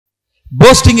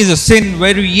Boasting is a sin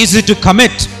very easy to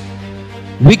commit.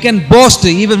 We can boast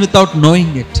even without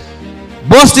knowing it.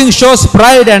 Boasting shows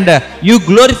pride and you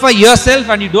glorify yourself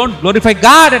and you don't glorify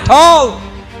God at all.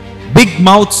 Big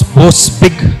mouths boast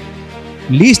big.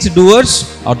 Least doers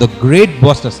are the great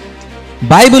boasters.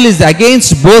 Bible is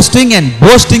against boasting and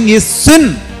boasting is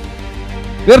sin.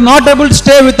 We are not able to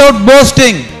stay without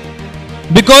boasting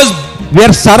because we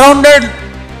are surrounded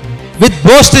with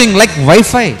boasting like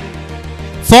Wi-Fi.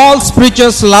 False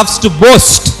preachers loves to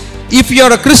boast. If you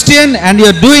are a Christian and you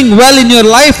are doing well in your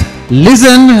life,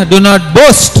 listen, do not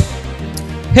boast.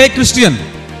 Hey Christian,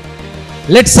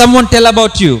 let someone tell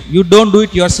about you. You don't do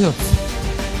it yourself.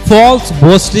 False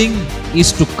boasting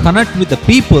is to connect with the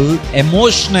people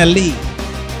emotionally.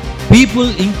 People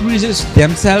increases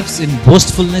themselves in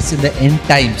boastfulness in the end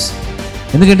times.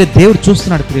 ఎందుకంటే దేవుడు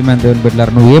చూస్తున్నాడు ప్రియమైన దేవుని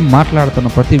బిడ్డలారా, నువ్వు ఏం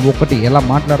మాట్లాడుతున్నావు, ప్రతి ఒక్కటి ఎలా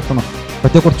మాట్లాడుతున్నావు,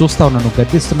 ప్రతి ఒక్కటి చూస్తా ఉన్నావు. నువ్వు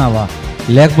గద్దిస్తున్నావా,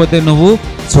 లేకపోతే నువ్వు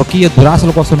స్వకీయ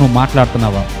దురాశల కోసం నువ్వు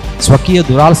మాట్లాడుతున్నావా, స్వకీయ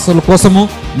దురాశల కోసము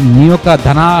నీ యొక్క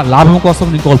ధన లాభం కోసం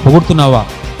ఇంకొకరు పొగుడుతున్నావా,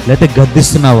 లేకపోతే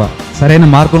గద్దిస్తున్నావా, సరైన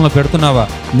మార్గంలో పెడుతున్నావా,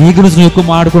 నీ గురించి నువ్వు ఎక్కువ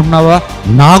మాట్లాడుకుంటున్నావా,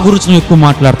 నా గురించి నువ్వు ఎక్కువ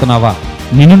మాట్లాడుతున్నావా,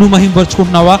 నిన్ను నువ్వు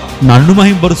మహింపరుచుకుంటున్నావా, నన్ను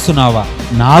మహింపరుస్తున్నావా,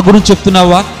 నా గురించి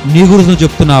చెప్తున్నావా, నీ గురించి నువ్వు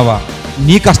చెప్తున్నావా,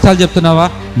 నీ కష్టాలు చెప్తున్నావా,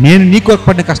 నేను నీ కొరకు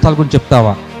పడిన కష్టాల గురించి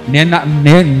చెప్తావా, నేను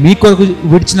నీ కొరకు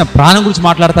విడిచిన ప్రాణం గురించి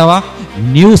మాట్లాడతావా,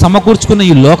 నీవు సమకూర్చుకున్న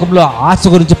ఈ లోకంలో ఆశ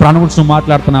గురించి ప్రాణం గురించి నువ్వు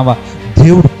మాట్లాడుతున్నావా?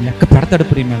 దేవుడు లెక్క పెడతాడు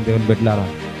ప్రియమైన దేవుని బిడ్డలారా.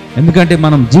 ఎందుకంటే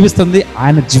మనం జీవిస్తుంది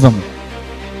ఆయన జీవము.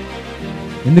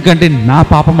 ఎందుకంటే నా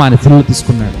పాపం ఆయన శిలువలో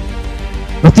తీసుకున్నాడు.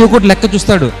 ప్రతి ఒక్కటి లెక్క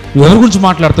చూస్తాడు. నువ్వు ఎవరి గురించి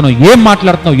మాట్లాడుతున్నావు, ఏం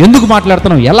మాట్లాడుతున్నావు, ఎందుకు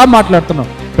మాట్లాడుతున్నావు, ఎలా మాట్లాడుతున్నావు,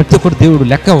 ప్రతి ఒక్కటి దేవుడు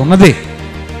లెక్క ఉన్నదే.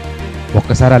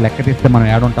 ఒక్కసారి ఆ లెక్క తీస్తే మనం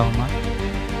ఏడుంటామమ్మా?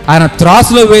 ఆయన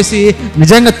త్రాసులో వేసి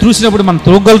నిజంగా చూసినప్పుడు మనం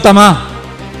తోగలుగుతామా?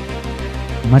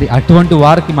 మరి అటువంటి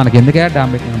వారికి మనకి ఎందుకే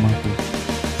డామ్ పెట్టిన,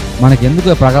 మనకి ఎందుకు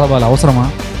ప్రగల్భాలు అవసరమా?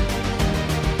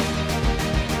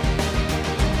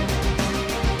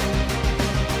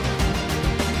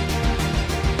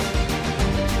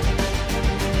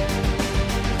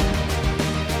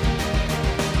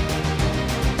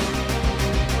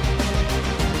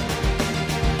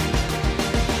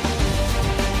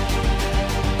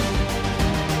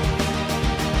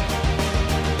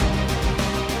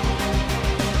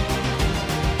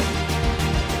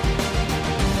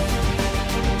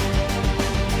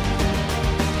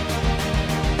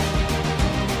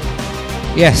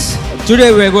 Yes, today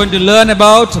we are going to learn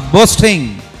about boasting.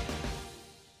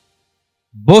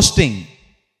 Boasting.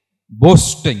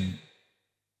 Boasting.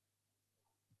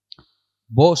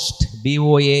 Boast.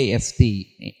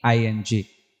 B-O-A-S-T-I-N-G.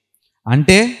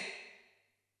 అంటే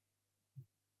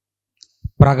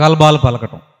ప్రగల్భాలు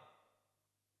పలకటం.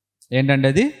 ఏంటంటే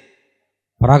అది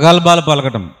ప్రగల్భాలు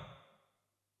పలకటం.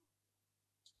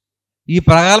 ఈ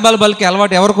ప్రగల్భాలు పలికే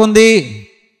అలవాటు ఎవరికి ఉంది?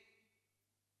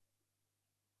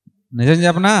 నిజం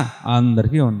చెప్పనా,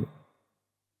 అందరికీ ఉంది.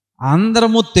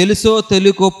 అందరము తెలుసో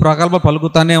తెలియకో ప్రగల్భ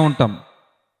పలుకుతానే ఉంటాం.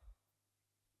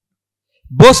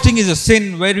 Boasting is a sin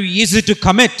very easy to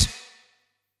commit.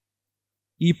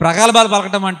 ఈ ప్రగల్భాలు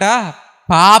పలకటం అంట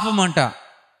పాపం అంట,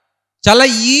 చాలా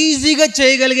ఈజీగా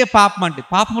చేయగలిగే పాపం అంటే.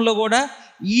 పాపంలో కూడా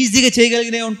ఈజీగా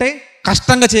చేయగలిగినవి ఉంటాయి,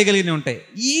 కష్టంగా చేయగలిగినవి ఉంటాయి.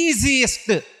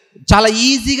 ఈజియెస్ట్, చాలా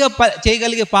ఈజీగా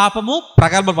చేయగలిగే పాపము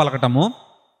ప్రగల్భ పలకటము.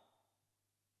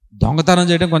 దొంగతనం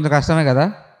చేయడం కొంచెం కష్టమే కదా,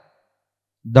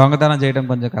 దొంగతనం చేయడం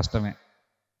కొంచెం కష్టమే,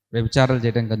 వ్యభిచారాలు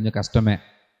చేయడం కొంచెం కష్టమే,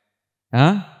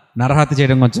 నరహత్య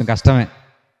చేయడం కొంచెం కష్టమే,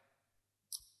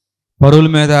 పరువుల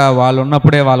మీద వాళ్ళు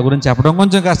ఉన్నప్పుడే వాళ్ళ గురించి చెప్పడం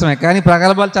కొంచెం కష్టమే. కానీ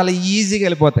ప్రగల్భాలు చాలా ఈజీగా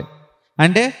వెళ్ళిపోతాయి.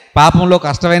 అంటే పాపంలో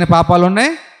కష్టమైన పాపాలు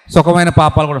ఉన్నాయి, సుఖమైన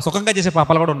పాపాలు కూడా, సుఖంగా చేసే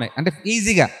పాపాలు కూడా ఉన్నాయి. అంటే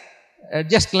ఈజీగా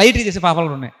జస్ట్ లైట్గా చేసే పాపాలు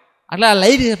కూడా ఉన్నాయి. అట్లా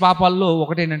లైట్ చేసే పాపాల్లో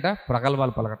ఒకటి ఏంటంటే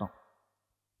ప్రగల్భాలు పలకటం.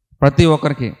 ప్రతి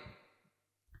ఒక్కరికి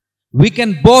we can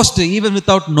boast even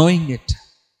without knowing it.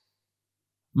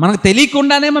 మనకు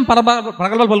తెలియకుండానే మనం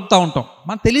ప్రగల్భాలు పలుకుతూ ఉంటాం.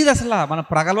 మనకు తెలియదు అసలు మనం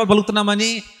ప్రగల్భాలు పలుకుతున్నామని,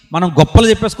 మనం గొప్పలు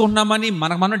చెప్పేసుకుంటున్నామని,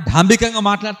 మనం డాంబికంగా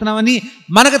మాట్లాడుతున్నామని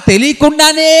మనకు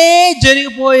తెలియకుండానే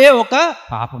జరిగిపోయే ఒక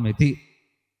పాపం ఇది.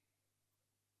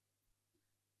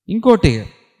 ఇంకోటి,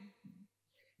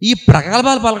 ఈ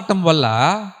ప్రగల్భాలు పలకటం వల్ల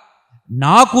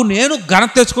నాకు నేను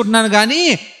ఘనత తెచ్చుకుంటున్నాను కానీ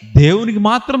దేవునికి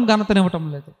మాత్రం ఘనతనివ్వటం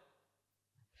లేదు.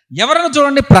 ఎవరైనా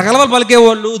చూడండి, ప్రగల్భాలు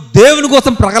పలికేవాళ్ళు దేవుని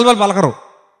కోసం ప్రగల్భాలు పలకరు,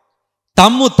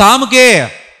 తాముకే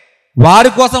వారి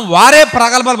కోసం వారే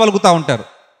ప్రగల్భాలు పలుకుతూ ఉంటారు.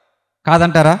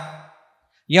 కాదంటారా?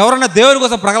 ఎవరైనా దేవుని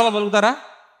కోసం ప్రగల్భాలు పలుకుతారా?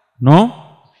 No.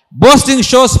 Boasting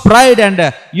shows pride and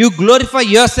you glorify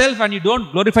your self and you don't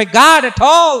glorify God at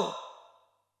all.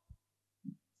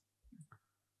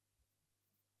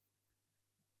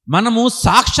 మనము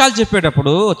సాక్ష్యాలు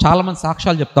చెప్పేటప్పుడు చాలామంది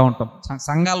సాక్ష్యాలు చెప్తూ ఉంటాం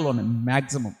సంఘాల్లోనే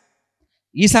మ్యాక్సిమం.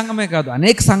 ఈ సంఘమే కాదు,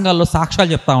 అనేక సంఘాల్లో సాక్ష్యాలు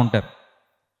చెప్తా ఉంటారు.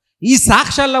 ఈ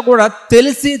సాక్ష్యాల్లో కూడా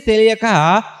తెలిసి తెలియక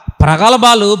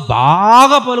ప్రగల్భాలు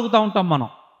బాగా పలుకుతూ ఉంటాం మనం.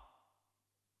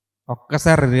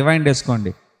 ఒక్కసారి రివైండ్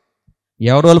వేసుకోండి.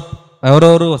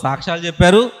 ఎవరెవరు సాక్ష్యాలు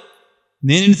చెప్పారు,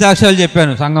 నేను ఎన్ని సాక్ష్యాలు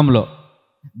చెప్పాను సంఘంలో,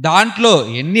 దాంట్లో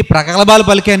ఎన్ని ప్రగల్భాలు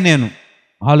పలికాను నేను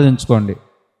ఆలోచించుకోండి.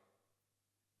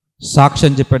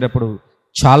 సాక్ష్యం చెప్పేటప్పుడు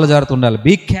చాలా జాగ్రత్త ఉండాలి.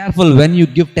 Be careful when you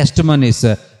give testimonies,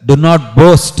 do not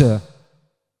boast.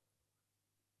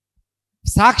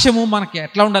 సాక్ష్యము మనకి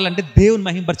ఎట్లా ఉండాలంటే దేవుని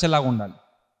మహింపరిచేలాగా ఉండాలి.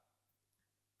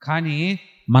 కానీ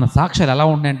మన సాక్ష్యాలు ఎలా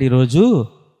ఉన్నాయంటే ఈరోజు,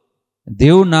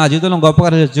 దేవుడు నా జీవితంలో గొప్పగా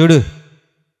చూడు,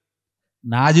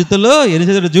 నా జీవితంలో ఎన్ని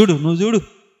చేతుడు చూడు, నువ్వు చూడు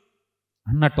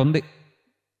అన్నట్టుంది.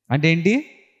 అంటే ఏంటి?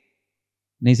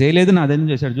 నీ చేయలేదు, నా అదేం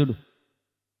చేశాడు చూడు.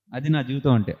 అది నా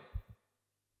జీవితం అంటే,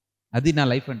 అది నా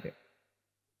లైఫ్ అంటే,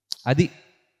 అది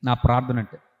నా ప్రార్థన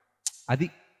అంటే, అది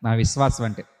నా విశ్వాసం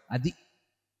అంటే, అది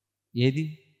ఏది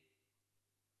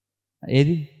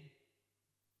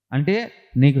అంటే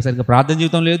నీకు సరిగ్గా ప్రార్థన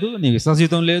జీవితం లేదు, నీ విశ్వాస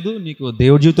జీవితం లేదు, నీకు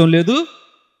దేవుడి జీవితం లేదు,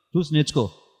 చూసి నేర్చుకో,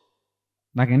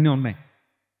 నాకు ఎన్ని ఉన్నాయి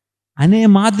అనే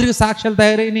మాదిరిగా సాక్ష్యాలు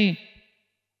తయారైనవి.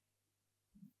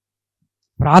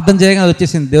 ప్రార్థన చేయగా అది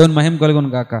వచ్చేసింది, దేవుని మహిమ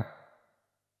కలుగును గాక.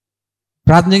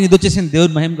 ప్రార్థన చేయగా ఇది వచ్చేసింది,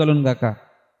 దేవుని మహిమ కలుగును గాక.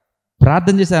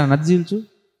 ప్రార్థన చేశారు, నది చీల్చు,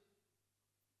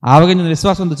 ఆవగించిన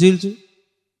విశ్వాసంతో చీల్చు.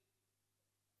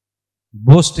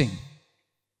 బోస్టింగ్.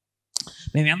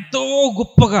 మేము ఎంతో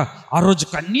గొప్పగా ఆ రోజు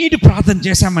కన్నీటి ప్రార్థన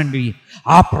చేశామండి,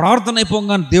 ఆ ప్రార్థన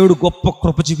అయిపోగానే దేవుడు గొప్ప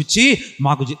కృప చూపించి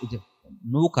మాకు.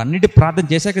 నువ్వు కన్నీటి ప్రార్థన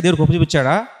చేశాక దేవుడు కృప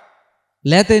చూపించాడా?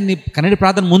 లేకపోతే నీ కన్నీటి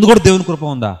ప్రార్థన ముందు కూడా దేవుని కృప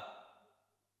ఉందా?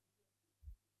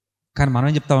 కానీ మనం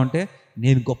ఏం చెప్తామంటే,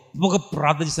 నేను గొప్పగా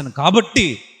ప్రార్థన చేశాను కాబట్టి.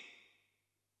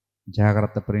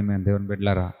 జాగ్రత్త ప్రియమైన దేవుని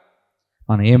బిడ్డలారా,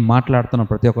 మనం ఏం మాట్లాడుతున్నాం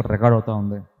ప్రతి ఒక్కరు రికార్డ్ అవుతా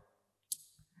ఉంది.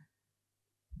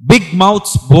 Big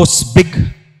mouths Bose big.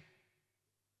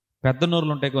 పెద్ద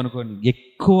నోరులు ఉంటాయి కొనుక్కొని,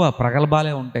 ఎక్కువ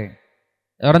ప్రగల్భాలే ఉంటాయి.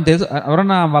 ఎవరైనా తెలుసు?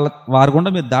 ఎవరన్నా వారి గుండా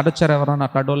మీరు దాటొచ్చారు? ఎవరన్నా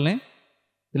అట్లాంటి వాళ్ళని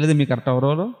తెలియదు మీకు? కరెక్ట్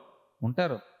ఎవరో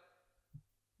ఉంటారు.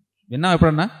 విన్నాం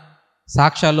ఎప్పుడన్నా?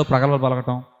 సాక్ష్యాల్లో ప్రగల్భాలు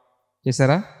పలకటం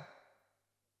చేశారా?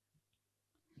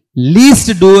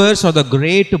 Least doers are the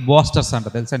great boosters అంట.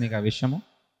 తెలుసా నీకు ఆ విషయము?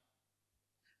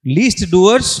 Least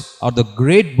doers are the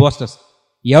great boosters.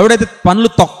 ఎవడైతే పనులు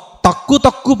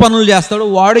తక్కువ పనులు చేస్తాడో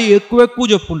వాడు ఎక్కువ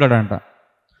చెప్పుకుంటాడంట.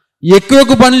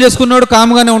 ఎక్కువ పనులు చేసుకున్నాడు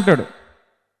కామ్గానే ఉంటాడు.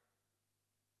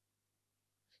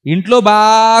 ఇంట్లో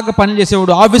బాగా పనులు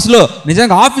చేసేవాడు, ఆఫీస్లో,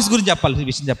 నిజంగా ఆఫీస్ గురించి చెప్పాలి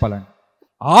విషయం చెప్పాలండి,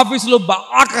 ఆఫీస్లో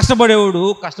బాగా కష్టపడేవాడు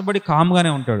కష్టపడి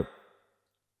కామ్గానే ఉంటాడు.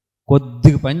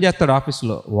 కొద్దిగా పని చేస్తాడు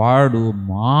ఆఫీస్లో, వాడు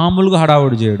మామూలుగా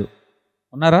హడావుడి చేయడు.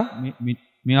 ఉన్నారా?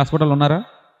 మీ హాస్పిటల్ ఉన్నారా?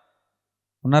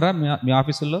 మీ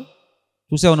ఆఫీసుల్లో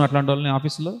చూసావు అట్లాంటి వాళ్ళని?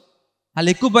 ఆఫీసులో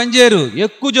వాళ్ళు ఎక్కువ పని చేయరు,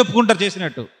 ఎక్కువ చెప్పుకుంటారు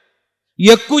చేసినట్టు.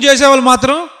 ఎక్కువ చేసేవాళ్ళు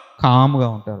మాత్రం కామ్గా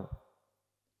ఉంటారు.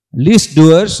 Least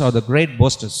doers are the great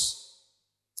boosters.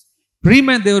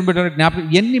 ప్రియమైన దేవుని బిడ్డ జ్ఞాపకం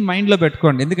ఎన్ని మైండ్లో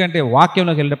పెట్టుకోండి, ఎందుకంటే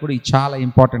వాక్యంలోకి వెళ్ళేటప్పుడు ఈ చాలా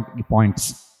ఇంపార్టెంట్ ఈ పాయింట్స్.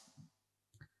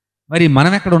 మరి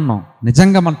మనం ఎక్కడ ఉన్నాం?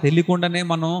 నిజంగా మనం తెలియకుండానే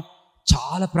మనం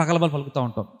చాలా ప్రగల్భాలు పలుకుతూ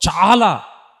ఉంటాం. చాలా,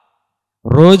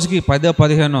 రోజుకి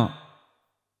 10-15.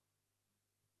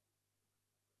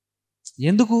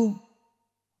 ఎందుకు?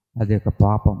 అది ఒక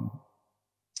పాపం.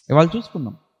 ఇవాళ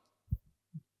చూసుకుందాం.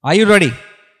 Are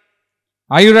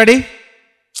you ready?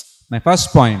 My first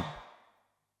point.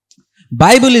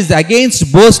 Bible is against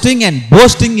boasting and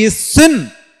boasting is sin.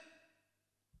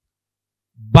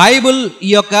 Bible ఈ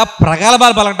యొక్క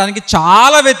ప్రగల్భాలు పలకటానికి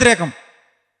చాలా వ్యతిరేకం.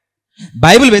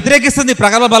 బైబిల్ వ్యతిరేకిస్తుంది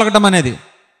ప్రగల్భాలు పలకటం అనేది,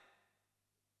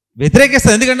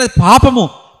 వ్యతిరేకిస్తుంది. ఎందుకంటే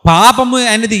పాపము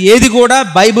అనేది ఏది కూడా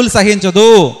బైబిల్ సహించదు.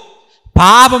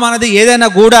 పాపం అనేది ఏదైనా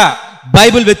కూడా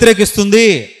బైబిల్ వ్యతిరేకిస్తుంది.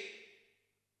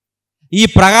 ఈ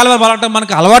ప్రగల్భాలు పలకటం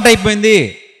మనకు అలవాటు అయిపోయింది,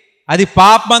 అది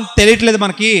పాపం అని తెలియట్లేదు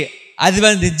మనకి. అది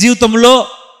మన జీవితంలో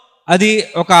అది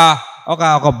ఒక ఒక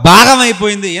ఒక భాగం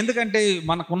అయిపోయింది. ఎందుకంటే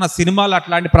మనకున్న సినిమాలు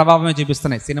అట్లాంటి ప్రభావమే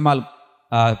చూపిస్తున్నాయి. సినిమాలు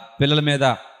పిల్లల మీద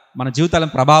మన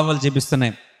జీవితాలను ప్రభావాలు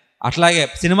చూపిస్తున్నాయి. అట్లాగే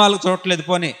సినిమాలు చూడట్లేదు,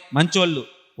 పోనీ మంచోళ్ళు.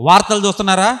 వార్తలు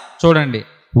చూస్తున్నారా? చూడండి,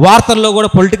 వార్తల్లో కూడా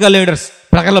పొలిటికల్ లీడర్స్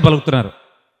ప్రగల్భాలు పలుకుతున్నారు.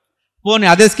 పోనీ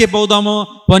అదే స్కిప్ అవుదాము,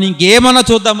 పోనీ ఇంకేమన్నా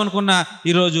చూద్దాం అనుకున్నా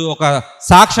ఈరోజు ఒక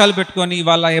సాక్ష్యాలు పెట్టుకొని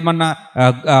వాళ్ళ ఏమన్నా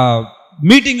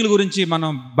మీటింగుల గురించి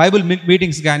మనం బైబిల్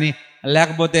మీటింగ్స్ కానీ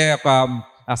లేకపోతే ఒక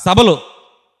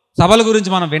సభల గురించి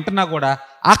మనం వింటున్నా కూడా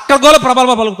అక్కడ కూడా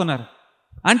ప్రగల్భాలు పలుకుతున్నారు.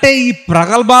 అంటే ఈ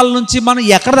ప్రగల్భాల నుంచి మనం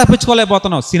ఎక్కడ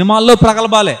తప్పించుకోలేకపోతున్నాం? సినిమాల్లో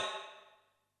ప్రగల్భాలే,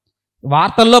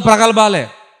 వార్తల్లో ప్రగల్భాలే,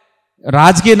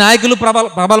 రాజకీయ నాయకులు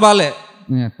ప్రగల్భాలే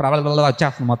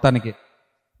వచ్చేస్తుంది మొత్తానికి.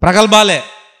 ప్రగల్భాలే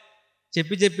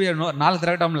చెప్పి నాలుగు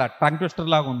తిరగటంలా టంగ్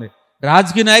ట్విస్టర్ లాగా ఉంది.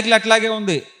 రాజకీయ నాయకులు అట్లాగే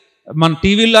ఉంది, మన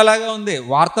టీవీల్లో అలాగే ఉంది,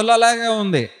 వార్తల్లో అలాగే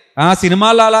ఉంది,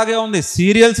 సినిమాల్లో అలాగే ఉంది,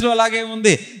 సీరియల్స్లో అలాగే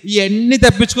ఉంది. ఇవన్నీ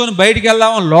తప్పించుకొని బయటికి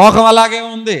వెళ్దాం, లోకం అలాగే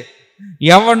ఉంది.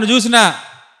 ఎవరిని చూసినా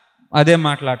అదే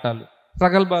మాట్లాడాలి,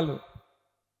 ప్రగల్భాలు.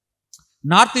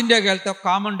 నార్త్ ఇండియాకి వెళ్తే ఒక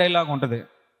కామన్ డైలాగ్ ఉంటుంది.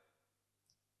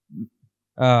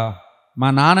 మా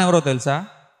నాన్న ఎవరో తెలుసా,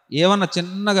 ఏమన్నా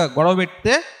చిన్నగా గొడవ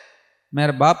పెడితే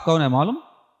మేర బాప్ కౌనే మాలూం,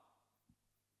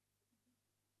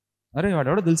 అరే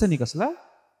వాడెవడో తెలుసా నీకు అసలు,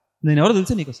 నేను ఎవరో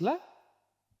తెలుసా నీకు అసలు.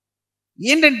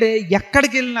 ఏంటంటే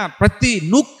ఎక్కడికి వెళ్ళినా, ప్రతి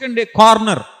నూక్ అండ్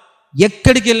కార్నర్,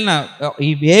 ఎక్కడికి వెళ్ళినా,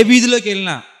 ఏ వీధిలోకి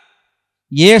వెళ్ళినా,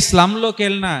 ఏ స్లమ్లోకి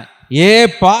వెళ్ళినా, ఏ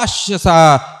పాష్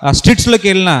స్ట్రీట్స్లోకి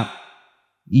వెళ్ళినా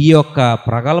ఈ యొక్క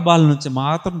ప్రగల్భాల నుంచి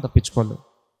మాత్రం తప్పించుకోలేదు.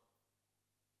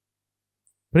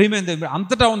 ప్రియమైన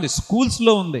అంతటా ఉంది,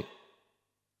 స్కూల్స్లో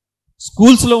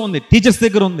ఉంది, టీచర్స్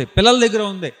దగ్గర ఉంది, పిల్లల దగ్గర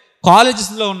ఉంది,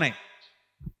 కాలేజెస్లో ఉన్నాయి,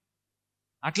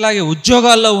 అట్లాగే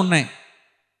ఉద్యోగాల్లో ఉన్నాయి.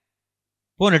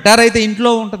 రిటైర్ అయితే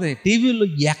ఇంట్లో ఉంటుంది, టీవీలో.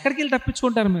 ఎక్కడికి వెళ్ళి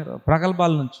తప్పించుకుంటారు మీరు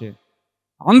ప్రగల్భాల నుంచి?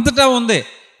 అంతటా ఉంది.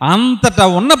 అంతటా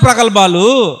ఉన్న ప్రగల్భాలు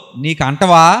నీకు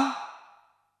అంటవా?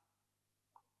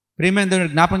 ప్రియమైన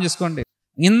జ్ఞాపం చేసుకోండి,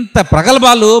 ఇంత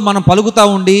ప్రగల్భాలు మనం పలుకుతూ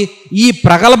ఉండి ఈ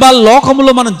ప్రగల్భాల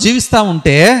లోకంలో మనం జీవిస్తూ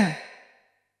ఉంటే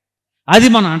అది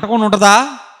మనం అంటకుండా ఉంటుందా?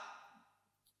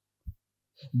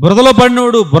 బురదలో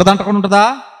పడినోడు బురద అంటకుండా ఉంటుందా?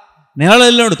 నెలలో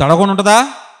వెళ్ళినోడు తడకుండా ఉంటుందా?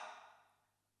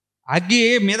 అగ్గి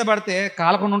మీద పడితే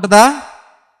కాలకుండా ఉంటుందా?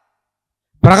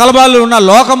 ప్రగల్భాలు ఉన్న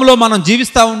లోకంలో మనం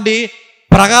జీవిస్తూ ఉండి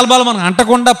ప్రగల్భాలు మనం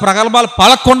అంటకుండా, ప్రగల్భాలు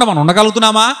పలకకుండా మనం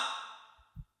ఉండగలుగుతున్నామా?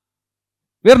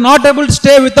 We are not able to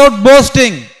stay without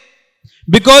boasting,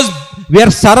 because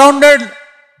we are surrounded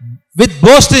with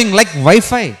boasting like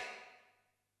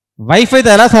వైఫైతో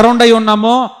ఎలా సరౌండ్ అయి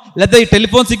ఉన్నామో, లేదా ఈ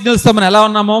టెలిఫోన్ సిగ్నల్స్తో మనం ఎలా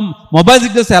ఉన్నామో, మొబైల్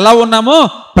సిగ్నల్స్ ఎలా ఉన్నామో,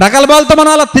 ప్రగల్భాలతో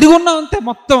మనం అలా తిరిగి ఉన్నాం అంతే.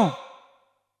 మొత్తం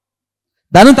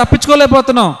దాన్ని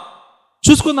తప్పించుకోలేకపోతున్నాం.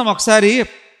 చూసుకుందాం ఒకసారి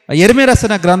యెరెమీయా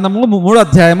రాసిన గ్రంథము 3వ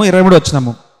అధ్యాయము 23వ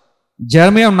వచనము.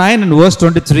 జెరెమియా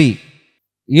 9:23.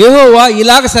 యెహోవా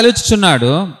ఇలాగ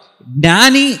సెలవిచ్చుచున్నాడు,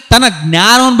 జ్ఞాని తన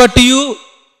జ్ఞానం బట్టి,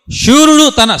 శూరుడు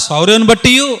తన శౌర్యం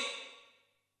బట్టి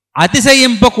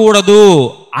అతిశయింపకూడదు,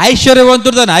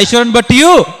 ఐశ్వర్యవంతుడు తన ఐశ్వర్యం బట్టి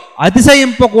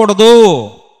అతిశయింపకూడదు.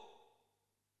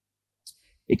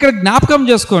 ఇక్కడ జ్ఞాపకం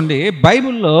చేసుకోండి,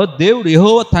 బైబిల్లో దేవుడు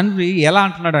యెహోవా తండ్రి ఎలా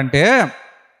అంటున్నాడంటే,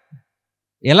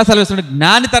 ఎలా సెలవిస్తున్నాడు?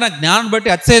 జ్ఞాని తన జ్ఞానం బట్టి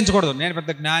అతిశయించకూడదు. నేను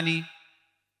పెద్ద జ్ఞాని,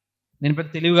 నేను పెద్ద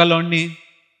తెలివిగలవాణ్ణి,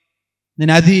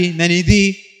 నేను ఇది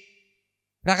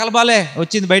ప్రగల్భాలే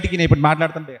వచ్చింది బయటికి నేను ఇప్పుడు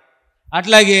మాట్లాడుతుంటే.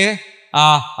 అట్లాగే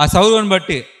ఆ సౌర్యం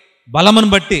బట్టి, బలమును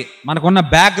బట్టి, మనకున్న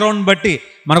బ్యాక్గ్రౌండ్ బట్టి,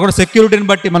 మనకున్న సెక్యూరిటీని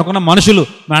బట్టి, మనకున్న మనుషులు,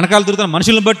 మన వెనకాల తిరుగుతున్న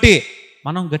మనుషులను బట్టి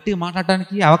మనం గట్టిగా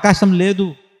మాట్లాడటానికి అవకాశం లేదు.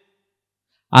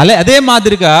 అదే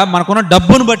మాదిరిగా మనకున్న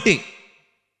డబ్బును బట్టి,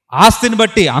 ఆస్తిని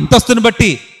బట్టి, అంతస్తుని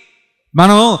బట్టి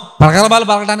మనం ప్రగల్భాలు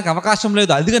పలకడానికి అవకాశం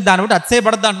లేదు. అందుకే దాన్ని బట్టి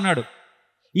అతిశయపడద్దు అంటున్నాడు.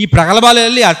 ఈ ప్రగల్భాలు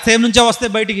వెళ్ళి అతిశయం నుంచే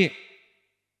వస్తాయి బయటికి.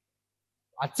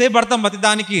 అతిశయపడతాం ప్రతి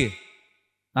దానికి.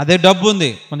 అదే డబ్బు ఉంది,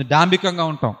 కొంచెం డాంబికంగా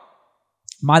ఉంటాం.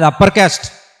 మాది అప్పర్ క్యాస్ట్,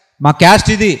 మా క్యాస్ట్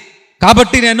ఇది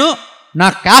కాబట్టి నేను నా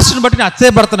క్యాస్ట్ని బట్టి నేను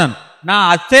అతిశయపడుతున్నాను, నా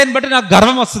అతిశయాన్ని బట్టి నాకు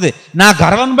గర్వం వస్తుంది, నా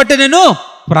గర్వాన్ని బట్టి నేను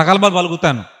ప్రగల్భాలు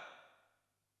పలుకుతాను.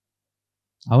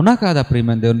 అవునా కాదా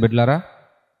ప్రియమైన దేవుని బిడ్డలారా?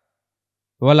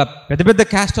 వాళ్ళ పెద్ద పెద్ద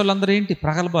క్యాస్ట్ వాళ్ళందరూ ఏంటి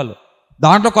ప్రగల్భాలు.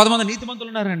 దాంట్లో కొంతమంది నీతిమంతులు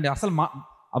ఉన్నారండి, అసలు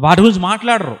వాటి గురించి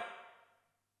మాట్లాడరు.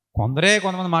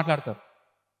 కొంతమంది మాట్లాడతారు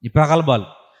ఈ ప్రగల్భాలు.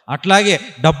 అట్లాగే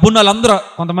డబ్బున్న వాళ్ళందరూ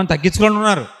కొంతమంది తగ్గించుకొని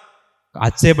ఉన్నారు,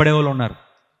 అతిశయపడే వాళ్ళు ఉన్నారు.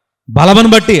 బలమును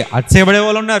బట్టి అతిశయపడే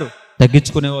వాళ్ళు ఉన్నారు,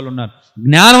 తగ్గించుకునే వాళ్ళు ఉన్నారు.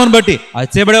 జ్ఞానమును బట్టి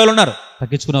అతిశయపడే వాళ్ళు ఉన్నారు,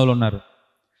 తగ్గించుకునే వాళ్ళు ఉన్నారు.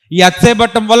 ఈ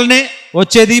అతిశయపడటం వల్లనే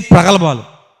వచ్చేది ప్రగల్భాలు.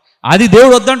 అది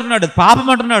దేవుడు వద్దంటున్నాడు, పాపం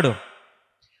అంటున్నాడు.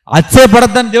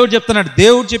 అతిశయపడద్దని దేవుడు చెప్తున్నాడు.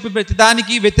 దేవుడు చెప్పి ప్రతి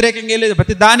దానికి వ్యతిరేకంగా లేదు,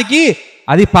 ప్రతి దానికి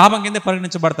అది పాపం కింద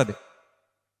పరిగణించబడుతుంది.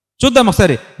 చూద్దాం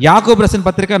ఒకసారి యాకోబు రాసిన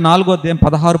పత్రిక 4వ అధ్యాయం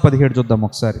 16-17 చూద్దాం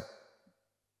ఒకసారి.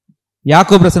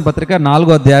 యాకోబు రాసిన పత్రిక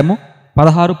 4వ అధ్యాయము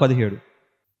 16-17.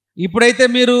 ఇప్పుడైతే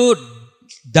మీరు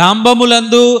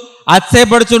డాంబములందు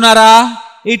అతిశయపడుచున్నారా?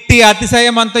 ఇట్టి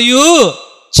అతిశయం అంతయు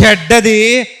చెడ్డది,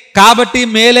 కాబట్టి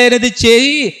మేలైనది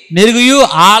చేయి నెరుగుయు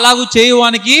అలాగు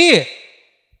చేయువానికి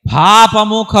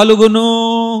పాపము కలుగును.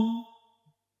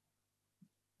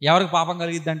 ఎవరికి పాపం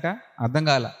కలిగిద్దంట? అర్థం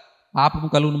కాల. పాపము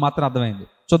కలుగును మాత్రం అర్థమైంది.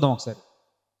 చూద్దాం ఒకసారి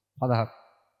 16.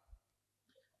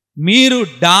 మీరు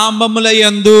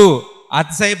డాంబములయందు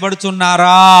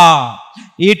అతిశయపడుచున్నారా?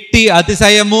 ఇట్టి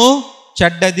అతిశయము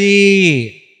చెడ్డది.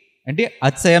 అంటే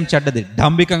అతిశయం చెడ్డది,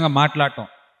 డంబికంగా మాట్లాడటం.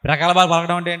 ప్రగల్భాలు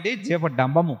పలకడం అంటే ఏంటి? జీవపు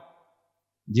డంబము.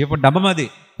 అది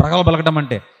ప్రగల్భాలు పలకడం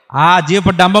అంటే. ఆ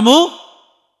జీవపు డంబము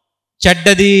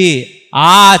చెడ్డది. ఆ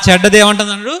చెడ్డది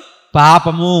ఏమంటున్నాడు?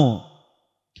 పాపము.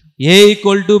 A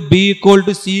equal to B equal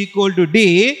to C equal to D,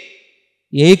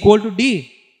 A equal to D.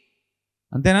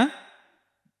 అంతేనా?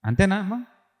 అంతేనా అమ్మా?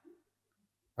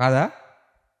 కాదా?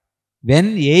 When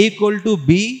A equal to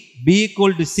B, B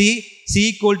equal to C, C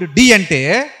equal to D అంటే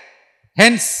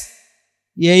hence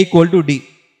A equal to D,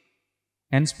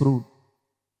 hence proved.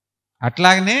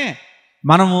 అట్లాగనే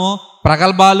మనము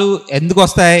ప్రగల్భాలు ఎందుకు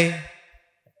వస్తాయి?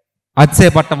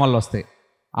 అతిశయపట్టం వల్ల వస్తాయి.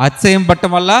 అతిశయం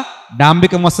పట్టం వల్ల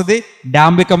డాంబికం వస్తుంది,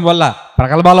 డాంబికం వల్ల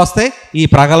ప్రగల్భాలు వస్తాయి. ఈ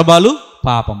ప్రగల్భాలు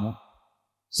పాపము.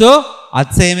 సో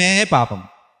అతిశయమే పాపం.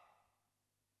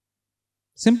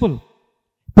 సింపుల్.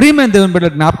 ప్రియమైన దేవుని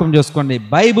బిడ్డలు జ్ఞాపకం చేసుకోండి,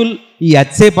 బైబుల్ ఈ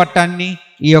అతిశయ పట్టాన్ని,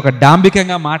 ఈ యొక్క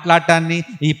డాంబికంగా మాట్లాడటాన్ని,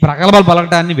 ఈ ప్రగల్భాలు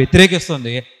పలకటాన్ని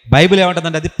వ్యతిరేకిస్తుంది. బైబిల్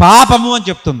ఏమంటుందంటే అది పాపము అని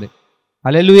చెప్తుంది.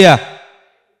 హల్లెలూయా.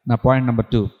 నా point number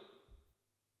 2,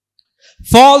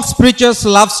 falls preachers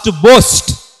loves to boast.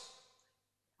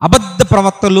 అబద్ధ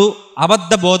ప్రవక్తలు,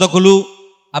 అబద్ధ బోధకులు,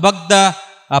 అబద్ధ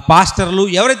పాస్టర్లు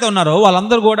ఎవరైతే ఉన్నారో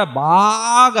వాళ్ళందరూ కూడా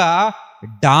బాగా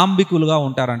డాంబికులుగా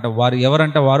ఉంటారంట. వారు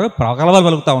ఎవరంటే వారు ప్రగల్భాలు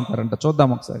పలుకుతూ ఉంటారంట. చూద్దాం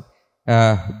ఒకసారి.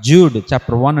 Jude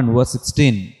chapter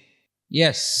 1:16.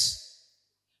 ఎస్,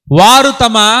 వారు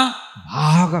తమ,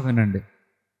 బాగా వినండి,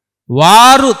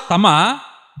 వారు తమ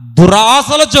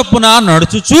దురాశల చొప్పున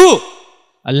నడుచుచు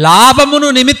లాభమును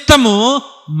నిమిత్తము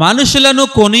మనుషులను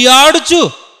కొనియాడుచు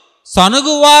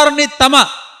సనుగువారిని తమ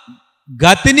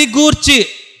గతిని గూర్చి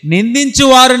నిందించు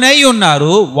వారినై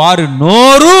ఉన్నారు. వారి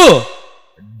నోరు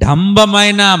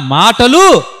డంబమైన మాటలు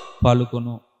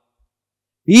పలుకును.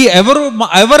 ఈ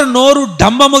ఎవరు నోరు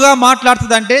డంబముగా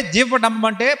మాట్లాడుతుందంటే, జీవడంబం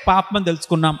అంటే పాపం అని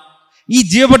తెలుసుకున్నాం. ఈ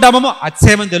జీవడంబము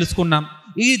అతిశయమని తెలుసుకున్నాం.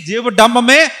 ఈ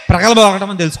జీవడంబమే ప్రగల్భం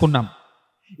అని తెలుసుకున్నాం.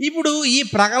 ఇప్పుడు ఈ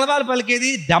ప్రగల్భాలు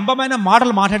పలికేది, డంబమైన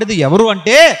మాటలు మాట్లాడేది ఎవరు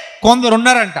అంటే కొందరు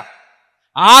ఉన్నారంట.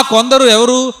 ఆ కొందరు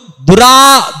ఎవరు?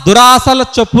 దురాశల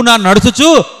చొప్పున నడుచుచు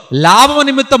లాభము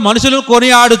నిమిత్తం మనుషులు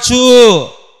కొనియాడుచు.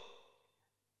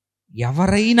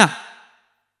 ఎవరైనా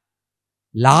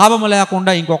లాభము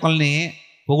లేకుండా ఇంకొకరిని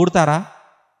పొగుడుతారా?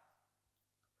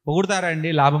 పొగుడుతారా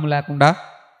అండి లాభం లేకుండా?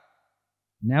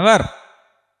 నెవర్.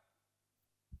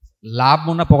 లాభం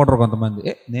ఉన్న పొగడరు కొంతమంది.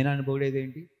 నేను ఆయన పొగిడేది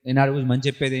ఏంటి, నేను ఆడ గురించి మంచి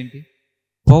చెప్పేది ఏంటి,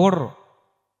 పొగడరు.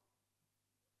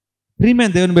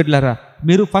 ప్రియమైన దేవుని బిడ్డలారా,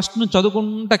 మీరు ఫస్ట్ నుంచి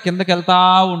చదువుకుంటా కిందకి వెళ్తా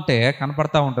ఉంటే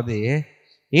కనపడతా ఉంటుంది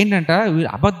ఏంటంట,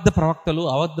 అబద్ధ ప్రవక్తలు,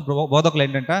 అబద్ధ బోధకులు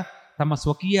ఏంటంట తమ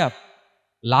స్వకీయ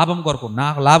లాభం కొరకు,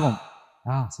 నాకు లాభం.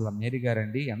 అసలు మేరీ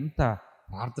గారండి ఎంత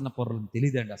ప్రార్థన పరులని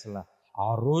తెలియదండి. అసలు ఆ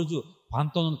రోజు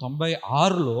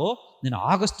 1996లో నేను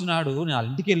ఆగస్టు నాడు నేను వాళ్ళ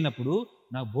ఇంటికి వెళ్ళినప్పుడు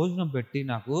నాకు భోజనం పెట్టి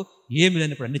నాకు ఏమి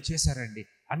లేనప్పుడు అన్ని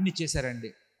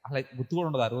చేశారండి. అలా గుర్తు కూడా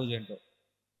ఉండదు ఆ రోజు ఏంటో.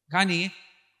 కానీ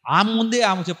ఆమె ముందే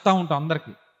ఆమె చెప్తా ఉంటాం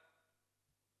అందరికీ.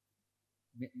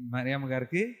 మరియమ్మ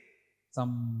గారికి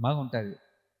సమ్మగా ఉంటుంది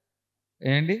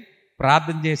ఏంటి,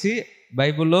 ప్రార్థన చేసి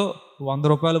బైబిల్లో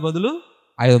 100 రూపాయల బదులు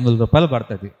 500 రూపాయలు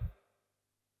పడుతుంది.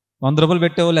 100 రూపాయలు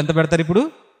పెట్టే వాళ్ళు ఎంత పెడతారు ఇప్పుడు?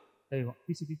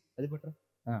 అది పెట్టరా,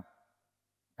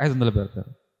 500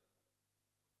 పెడతారు.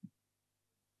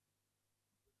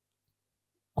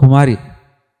 కుమారి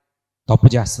తప్పు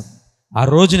చేస్తుంది. ఆ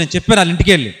రోజు నేను చెప్పాను వాళ్ళ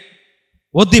ఇంటికి వెళ్ళి,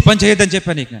 వద్దు ఈ పని చేయొద్దని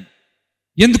చెప్పాను. నీకు నేను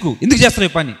ఎందుకు చేస్తావు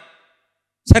ఈ పని,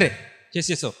 సరే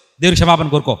చేసేసావు, దేవుని క్షమాపణ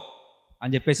కోరుకో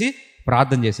అని చెప్పేసి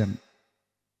ప్రార్థన చేశాను.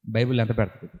 బైబిల్ ఎంత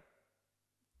పెడుతుంది?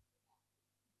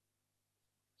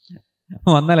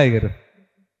 100 అయ్యారు.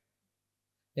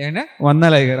 ఏంటంటే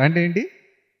 100 అయ్యారు అంటే ఏంటి?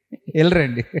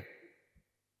 వెళ్ళరండి.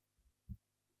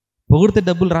 పొగిడితే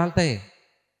డబ్బులు రాలుతాయి,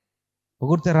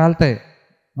 పొగిడితే రాలుతాయి.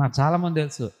 నాకు చాలామంది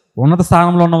తెలుసు, ఉన్నత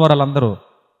స్థానంలో ఉన్నవారు వాళ్ళందరూ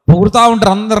పొగుడుతూ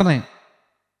ఉంటారు అందరినీ,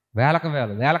 వేలకు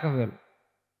వేలు.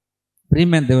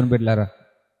 ప్రియమైన దేవుని బిడ్డలారా,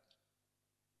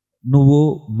 నువ్వు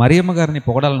మరియమ్మ గారిని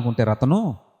పొగడాలనుకుంటే రతను,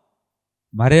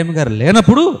 మరియమ్మ గారు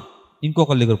లేనప్పుడు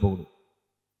ఇంకొకరి దగ్గర పొగుడు.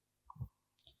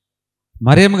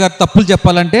 మరియమ్మ గారు తప్పులు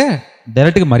చెప్పాలంటే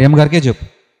డైరెక్ట్గా మరియమ్మ గారికే చెప్పు.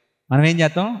 మనం ఏం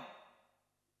చేస్తాం?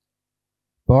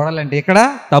 పొగడాలంటే ఇక్కడ,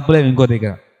 తప్పులేము ఇంకో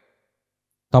దగ్గర.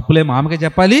 తప్పులేము ఆమెకే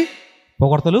చెప్పాలి,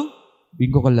 పొగడతలు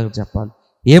ఇంకొకరి దగ్గర చెప్పాలి.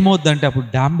 ఏమవుద్దంటే అప్పుడు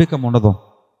డాంబికం ఉండదు.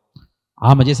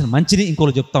 ఆమె చేసిన మంచిని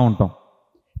ఇంకొకరు చెప్తూ ఉంటాం.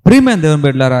 ప్రియమైన దేవుని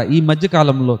బిడ్డలారా, ఈ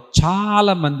మధ్యకాలంలో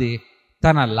చాలామంది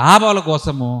తన లాభాల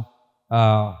కోసము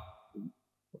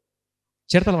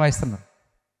చిడతలు వాయిస్తున్నారు.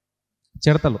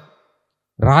 చిడతలు,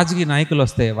 రాజకీయ నాయకులు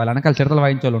వస్తే వాళ్ళ వెనకాల చిడతలు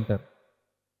వాయించే వాళ్ళు ఉంటారు.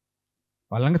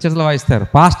 వాళ్ళ వెనక చిడతలు వాయిస్తారు.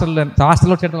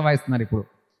 పాస్టర్లో చిడతలు వాయిస్తున్నారు. ఇప్పుడు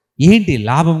ఏంటి?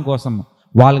 లాభం కోసం.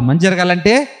 వాళ్ళకి మంచి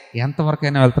జరగాలంటే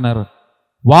ఎంతవరకైనా వెళ్తున్నారు.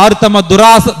 వారు తమ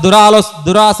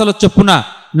దురాశల చొప్పున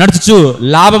నడుచుచు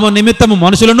లాభము నిమిత్తము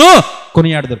మనుషులను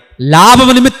కొనియాడతారు.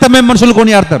 లాభము నిమిత్తమే మనుషులు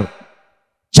కొనియాడతారు.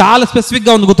 చాలా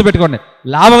స్పెసిఫిక్గా ఉంది, గుర్తుపెట్టుకోండి.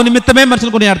 లాభం నిమిత్తమే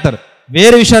మనుషులు కొనియాడతారు,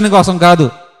 వేరే విషయాన్ని కోసం కాదు.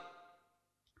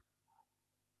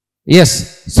 ఎస్,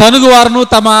 సనుగువారును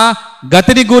తమ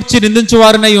గతిని గూర్చి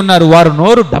నిందించువారునై ఉన్నారు, వారు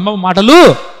నోరు డమ్మ మాటలు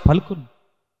పలుకును.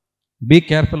 Be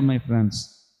careful my friends.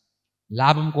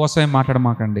 లాభం కోసమే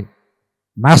మాట్లాడమాకండి.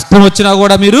 నష్టం వచ్చినా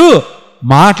కూడా మీరు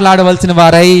మాట్లాడవలసిన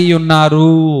వారై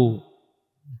ఉన్నారు.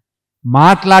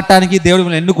 మాట్లాడటానికి దేవుడు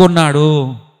మిమ్మల్ని ఎన్నుకున్నాడు.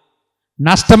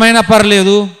 నష్టమైనా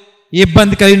పర్లేదు,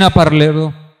 ఇబ్బంది కలిగినా పర్లేదు,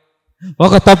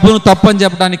 ఒక తప్పును తప్పని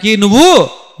చెప్పడానికి నువ్వు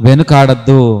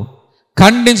వెనుకాడద్దు,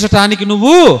 ఖండించటానికి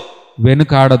నువ్వు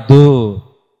వెనుకాడద్దు.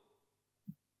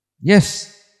 ఎస్,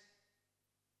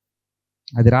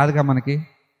 అది రాదుగా మనకి,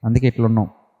 అందుకే ఇట్లున్నాం.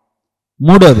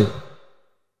 మూడోది,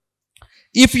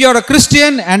 if you are a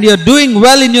Christian and you are doing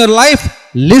well in your life,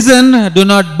 listen, do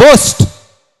not boast.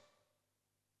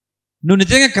 నువ్వు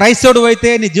నిజంగా క్రైస్తవుడు అయితే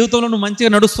నీ జీవితంలో నువ్వు మంచిగా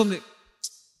నడుస్తుంది,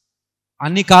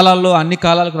 అన్ని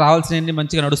కాలాలకు రావాల్సినవన్నీ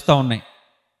మంచిగా నడుస్తూ ఉన్నాయి,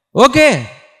 ఓకే,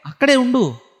 అక్కడే ఉండు.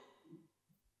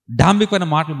 డాంబికమైన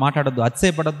మాటలు మాట్లాడద్దు,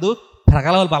 అతిశయపడద్దు,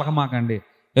 ప్రగలవలు పలకమాకండి.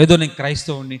 ఏదో నేను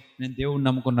క్రైస్తవుడిని, నేను దేవుడిని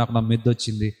నమ్ముకుని నాకు నా మిద్ది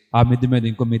వచ్చింది, ఆ మిద్ది మీద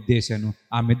ఇంకో మిద్ది వేసాను,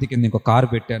 ఆ మిద్ది కింద ఇంకో కారు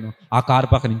పెట్టాను, ఆ కారు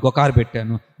పక్కన ఇంకో కారు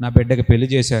పెట్టాను, నా బిడ్డకి పెళ్లి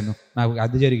చేశాను, నాకు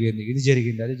అది జరిగింది, ఇది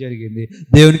జరిగింది, అది జరిగింది,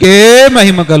 దేవునికే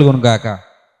మహిమ కలుగును గాక.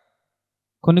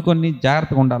 కొన్ని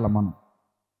జాగ్రత్తగా ఉండాలి. మనం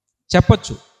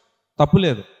చెప్పచ్చు,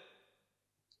 తప్పులేదు,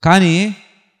 కానీ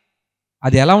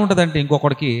అది ఎలా ఉంటుందంటే,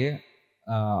 ఇంకొకడికి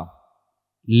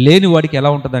లేని వాడికి ఎలా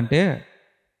ఉంటుందంటే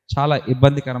చాలా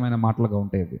ఇబ్బందికరమైన మాటలుగా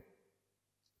ఉంటాయి. అది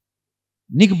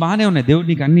నీకు బాగానే ఉన్నాయి, దేవుడు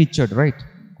నీకు అన్నీ ఇచ్చాడు, రైట్,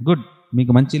 గుడ్,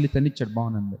 మీకు మంచి ఇల్లు తన్ని ఇచ్చాడు,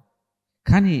 బాగుంది.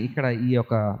 కానీ ఇక్కడ ఈ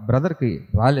యొక్క బ్రదర్కి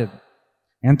రాలేదు.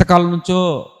 ఎంతకాలం నుంచో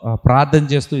ప్రార్థన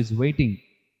చేస్తూ ఈజ్ వెయిటింగ్,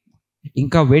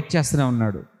 ఇంకా వెయిట్ చేస్తూనే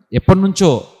ఉన్నాడు. ఎప్పటి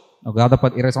నుంచో, దాదాపు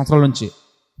 20 సంవత్సరాల నుంచి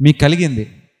మీకు కలిగింది.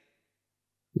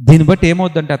 దీన్ని బట్టి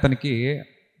ఏమవుద్దంటే అతనికి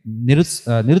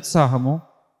నిరుత్సాహము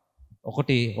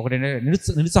ఒకటి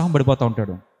నిరుత్సాహం పడిపోతూ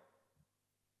ఉంటాడు.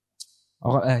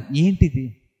 ఏంటిది,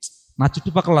 నా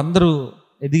చుట్టుపక్కల అందరూ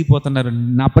ఎదిగిపోతున్నారు,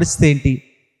 నా పరిస్థితి ఏంటి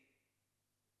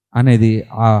అనేది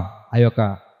ఆ యొక్క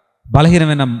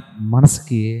బలహీనమైన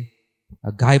మనసుకి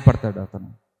గాయపడతాడు అతను.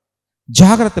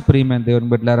 జాగ్రత్త ప్రియమైన దేవుని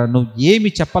బిడ్డలారా, నువ్వు ఏమి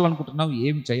చెప్పాలనుకుంటున్నావు,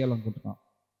 ఏమి చేయాలనుకుంటున్నావు,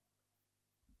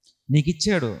 నీకు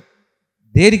ఇచ్చాడు.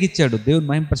 దేనికి ఇచ్చాడు? దేవుని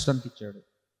మహిమపరచడానికి ఇచ్చాడు.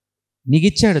 నీకు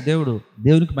ఇచ్చాడు దేవుడు,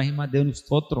 దేవునికి మహిమ, దేవునికి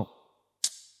స్తోత్రం,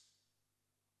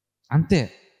 అంతే.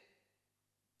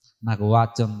 నాకు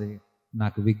వాచ్ ఉంది,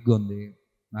 నాకు విగ్ ఉంది,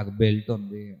 నాకు బెల్ట్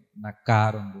ఉంది, నాకు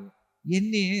కార్ ఉంది,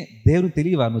 ఇవన్నీ దేవునికి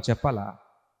తెలియవా? నువ్వు చెప్పాలా?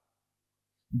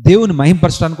 దేవుని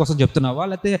మహిమపరచడానికి కోసం చెప్తున్నావా,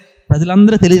 లేకపోతే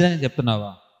ప్రజలందరూ తెలియదని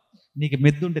చెప్తున్నావా? నీకు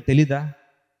మిద్దు ఉంటే తెలీదా?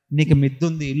 నీకు మిద్దు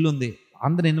ఉంది, ఇల్లు ఉంది,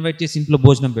 అందరిని ఇన్వైట్ చేసి ఇంట్లో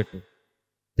భోజనం పెట్టు,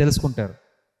 తెలుసుకుంటారు.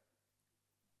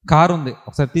 కారు ఉంది,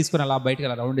 ఒకసారి తీసుకొని అలా బయటకు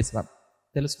అలా రౌండ్ ఇస్తారు,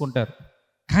 తెలుసుకుంటారు.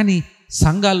 కానీ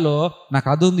సంఘాల్లో నాకు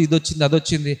అది ఉంది, ఇది వచ్చింది, అది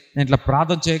వచ్చింది, నేను ఇట్లా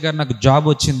ప్రార్థన చేయగానే నాకు జాబ్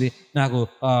వచ్చింది, నాకు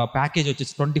ప్యాకేజ్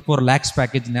వచ్చేసి 24 lakhs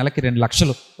ప్యాకేజ్, నెలకి 2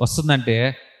 లక్షలు వస్తుందంటే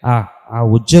ఆ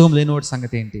ఉద్యోగం లేని వాడి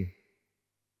సంగతి ఏంటి?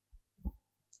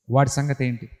 వాడి సంగతి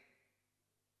ఏంటి?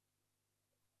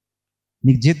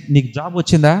 నీకు జాబ్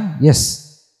వచ్చిందా? ఎస్,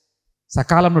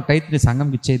 సకాలంలో టైట్ నీ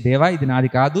సంఘంకి ఇచ్చే, దేవా ఇది నాది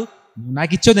కాదు,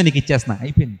 నాకు ఇచ్చేదే నీకు ఇచ్చేస్తున్నా,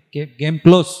 అయిపోయింది, గేమ్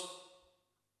క్లోజ్.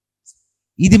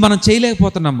 ఇది మనం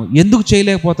చేయలేకపోతున్నాము. ఎందుకు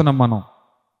చేయలేకపోతున్నాం మనం?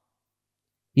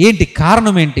 ఏంటి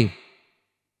కారణం? ఏంటి?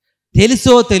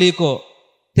 తెలుసో తెలియకో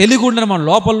తెలియకుండా మన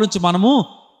లోపల నుంచి మనము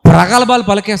ప్రగల్భాలు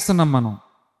పలికేస్తున్నాము.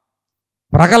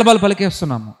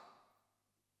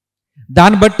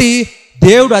 దాన్ని బట్టి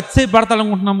దేవుడు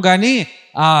అతిశయపడతాడనుకుంటున్నాం, కానీ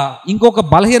ఇంకొక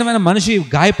బలహీనమైన మనిషి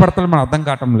గాయపడతాడని మనం అర్థం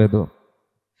కావటం లేదు.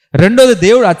 రెండోది,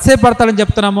 దేవుడు అతిశయపడతాడని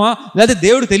చెప్తున్నామో, లేదా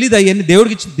దేవుడు తెలీదా ఇవన్నీ?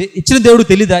 దేవుడికి ఇచ్చిన దేవుడు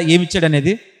తెలీదా ఏమి ఇచ్చాడు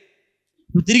అనేది?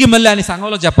 నువ్వు తిరిగి మళ్ళీ ఆయన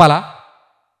సంఘంలో చెప్పాలా?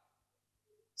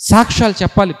 సాక్ష్యాలు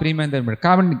చెప్పాలి ప్రియమైన దేవుడు.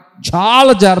 కాబట్టి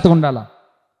చాలా జాగ్రత్తగా ఉండాలా.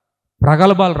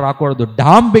 ప్రగల్భాలు రాకూడదు,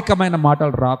 డాంబికమైన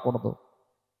మాటలు రాకూడదు,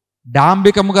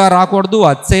 డాంబికముగా రాకూడదు,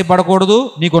 అతిశయపడకూడదు,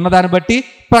 నీకున్న దాన్ని బట్టి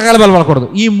ప్రగల్భాలు పడకూడదు.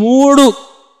 ఈ 3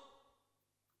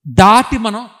 దాటి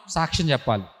మనం సాక్ష్యం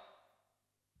చెప్పాలి.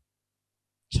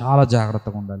 చాలా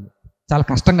జాగ్రత్తగా ఉండాలి. చాలా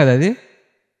కష్టం కదా అది,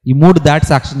 ఈ 3 దాటి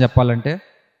సాక్ష్యం చెప్పాలంటే.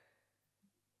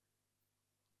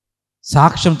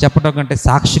 సాక్ష్యం చెప్పడం కంటే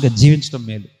సాక్షిగా జీవించడం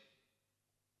మేలు.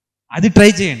 అది ట్రై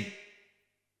చేయండి.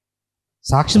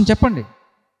 సాక్ష్యం చెప్పండి,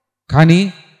 కానీ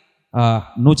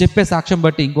నువ్వు చెప్పే సాక్ష్యం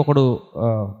బట్టి ఇంకొకడు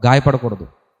గాయపడకూడదు.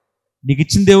 నీకు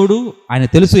ఇచ్చిన దేవుడు ఆయన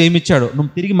తెలుసు ఏమిచ్చాడు,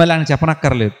 నువ్వు తిరిగి మళ్ళీ ఆయన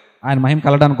చెప్పనక్కర్లేదు. ఆయన మహిమ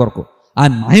కలగడానికి కొరకు,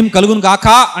 ఆయన మహిమ కలుగును కాక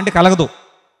అంటే కలగదు.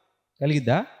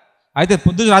 కలిగిద్దా? అయితే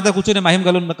పొద్దున రాత్రి కూర్చొని మహిమ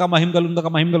కలుగుందక మహిమ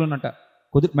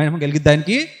కలిగిద్దా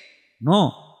ఆయనకి? నో.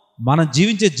 మనం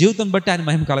జీవించే జీవితం బట్టి ఆయన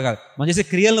మహిమ కలగాలి, మనం చేసే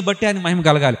క్రియలను బట్టి ఆయన మహిమ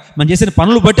కలగాలి, మనం చేసిన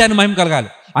పనులు బట్టి ఆయన మహిమ కలగాలి.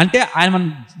 అంటే ఆయన మనం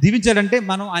జీవించాడంటే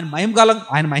మనం ఆయన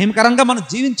మహిమకరంగా మనం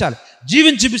జీవించాలి.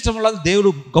 జీవించి చూపించడం వల్ల దేవుడు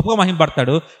గొప్పగా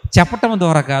మహిమపడతాడు. చెప్పటం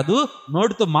ద్వారా కాదు,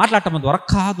 నోటితో మాట్లాడటం ద్వారా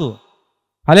కాదు.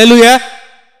 హల్లెలూయా.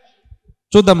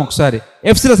 చూద్దాం ఒకసారి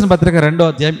ఎఫ్ఎస్సీ రాసిన పత్రిక 2వ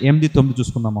అధ్యాయం 8-9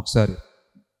 చూసుకుందాం ఒకసారి.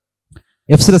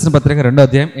 ఎఫ్ఎస్సీ రాసిన పత్రిక 2వ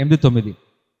అధ్యాయం 8-9.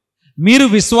 మీరు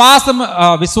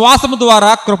విశ్వాసము ద్వారా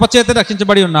కృపచేత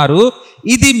రక్షించబడి ఉన్నారు.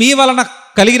 ఇది మీ వలన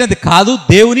కలిగినది కాదు,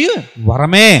 దేవుని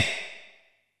వరమే.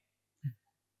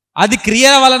 అది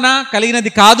క్రియల వలన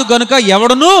కలిగినది కాదు గనుక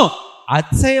ఎవడును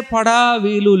అతిశయపడ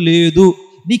వీలు లేదు.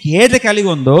 నీకు ఏది కలిగి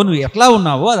ఉందో, నువ్వు ఎట్లా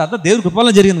ఉన్నావో అదంతా దేవుని కృప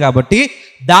వలన జరిగింది కాబట్టి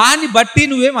దాన్ని బట్టి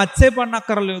నువ్వేం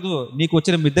అతిశయపడనక్కర్లేదు. నీకు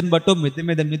వచ్చిన మిద్దెని బట్టో, మిద్దె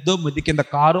మీద మిద్దో, మిద్దె కింద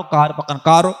కారు పక్కన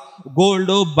కారు,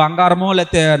 గోల్డో బంగారమో,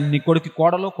 లేకపోతే నీ కొడుకు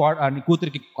కోడలో, నీ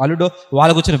కూతురికి అల్లుడో,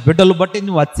 వాళ్ళకు వచ్చిన బిడ్డలు బట్టి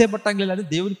నువ్వు అతిశయపడటం లేదు.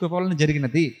 దేవుని కృప వలన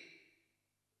జరిగినది.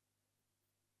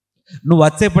 నువ్వు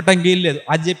అతిశయపడటానికి వీలు లేదు.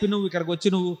 అది చెప్పి నువ్వు ఇక్కడికి వచ్చి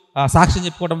నువ్వు సాక్ష్యం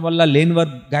చెప్పుకోవడం వల్ల లేని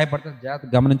వారు గాయపడతారు.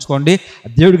 జాగ్రత్త గమనించుకోండి.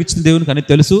 దేవుడికి ఇచ్చిన దేవునికి అని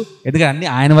తెలుసు. ఎందుకంటే అన్ని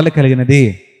ఆయన వల్లే కలిగినది,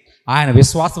 ఆయన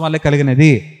విశ్వాసం వల్లే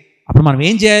కలిగినది. అప్పుడు మనం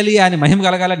ఏం చేయాలి? ఆయన మహిమ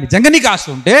కలగాలి. నిజంగా నీకు ఆశ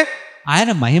ఉంటే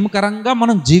ఆయన మహిమకరంగా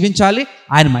మనం జీవించాలి.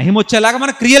 ఆయన మహిమ వచ్చేలాగా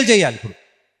మనం క్రియలు చేయాలి. ఇప్పుడు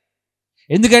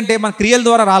ఎందుకంటే మన క్రియల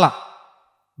ద్వారా రాలా,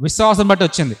 విశ్వాసం బట్టి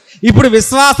వచ్చింది. ఇప్పుడు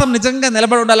విశ్వాసం నిజంగా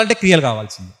నిలబడి ఉండాలంటే క్రియలు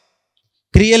కావాల్సింది.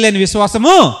 క్రియలు లేని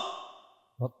విశ్వాసము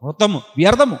వృతము,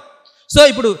 వ్యర్థము. సో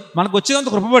ఇప్పుడు మనకు వచ్చినంత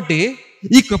కృప బట్టి,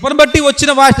 ఈ కృపను బట్టి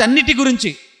వచ్చిన వాటి అన్నిటి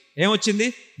గురించి ఏమొచ్చింది?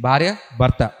 భార్య,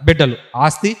 భర్త, బిడ్డలు,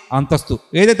 ఆస్తి, అంతస్తు,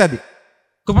 ఏదైతే అది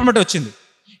కృపను బట్టి వచ్చింది.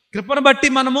 కృపను బట్టి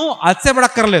మనము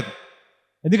అతిశయపడక్కర్లేదు,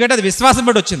 ఎందుకంటే అది విశ్వాసం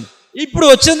బట్టి వచ్చింది. ఇప్పుడు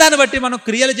వచ్చిన దాన్ని బట్టి మనం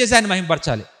క్రియలు చేసి ఆయన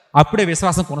మహిమపరచాలి. అప్పుడే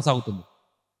విశ్వాసం కొనసాగుతుంది.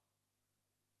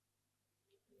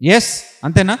 ఎస్,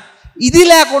 అంతేనా? ఇది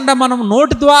లేకుండా మనం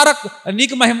నోటి ద్వారా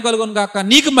నీకు మహిమ కలుగును గాక,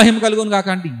 నీకు మహిమ కలుగును గాక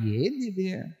అంటే ఏంది ఇది?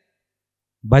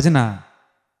 భజన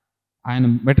ఆయన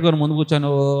పెట్టుకొని ముందు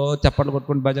కూర్చొని చప్పట్లు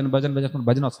కొట్టుకొని భజన భజన భజన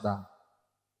భజన వస్తుందా?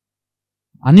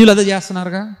 అన్యులు అదే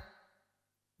చేస్తున్నారుగా,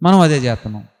 మనం అదే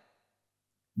చేస్తున్నాం.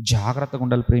 జాగ్రత్తగా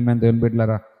ఉండాలి ప్రియమైన దేవుని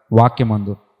బిడ్డలారా.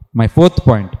 వాక్యమందు my 4th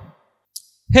point.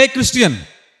 Hey Christian,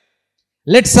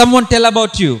 let someone tell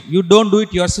about you, you don't do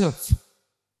it your self.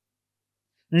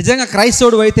 నిజంగా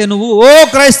క్రైస్తవుడు అయితే నువ్వు, ఓ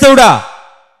క్రైస్తవుడా,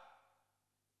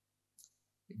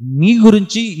 నీ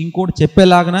గురించి ఇంకోటి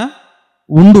చెప్పేలాగన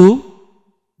ఉండు.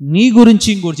 నీ గురించి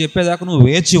ఇంకోటి చెప్పేదాకా నువ్వు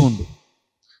వేచి ఉండు.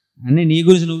 అన్నీ నీ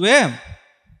గురించి నువ్వే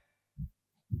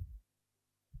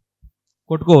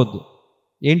కొట్టుకోవద్దు.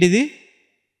 ఏంటిది?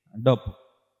 డప్పు.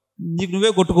 నీకు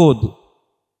నువ్వే కొట్టుకోవద్దు.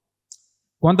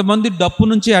 కొంతమంది డప్పు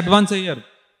నుంచి అడ్వాన్స్ అయ్యారు,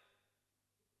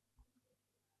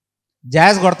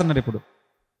 జాజ్ కొడుతున్నారు. ఇప్పుడు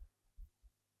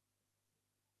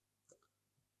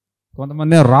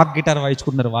కొంతమంది రాక్ గిటార్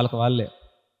వాయించుకుంటున్నారు వాళ్ళకి వాళ్ళే.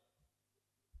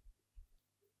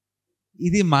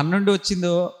 ఇది మన నుండి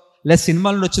వచ్చిందో లేదా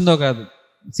సినిమాల నుండి వచ్చిందో కాదు.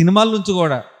 సినిమాల నుంచి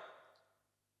కూడా,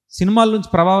 సినిమాల నుంచి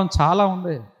ప్రభావం చాలా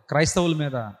ఉంది క్రైస్తవుల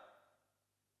మీద.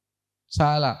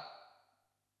 చాలా.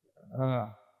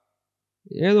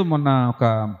 ఏదో మొన్న ఒక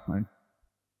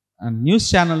న్యూస్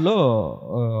ఛానల్లో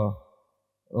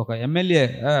ఒక ఎమ్మెల్యే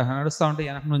నడుస్తూ ఉంటే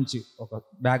వెనక నుంచి ఒక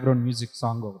బ్యాక్గ్రౌండ్ మ్యూజిక్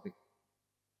సాంగ్ ఒకటి,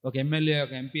 ఒక ఎమ్మెల్యే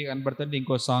ఒక ఎంపీ కనబడుతుంటే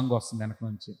ఇంకో సాంగ్ వస్తుంది వెనక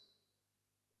నుంచి.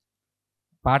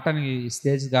 పాటని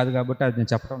స్టేజ్ కాదు కాబట్టి అది నేను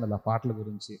చెప్పడం లేదు ఆ పాటల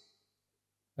గురించి.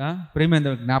 ప్రేమ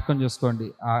జ్ఞాపకం చేసుకోండి.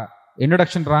 ఆ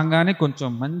ఇంట్రొడక్షన్ రాగానే కొంచెం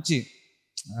మంచి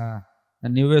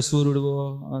నువ్వే సూర్యుడువో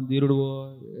ధీరుడువో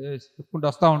చెప్పుకుంటూ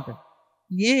వస్తూ ఉంటాయి.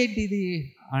 ఏంటిది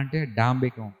అంటే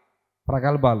డాంబికం,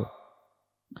 ప్రగల్భాలు.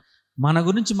 మన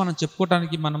గురించి మనం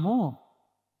చెప్పుకోవటానికి మనము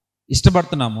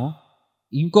ఇష్టపడుతున్నాము,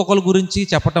 ఇంకొకరి గురించి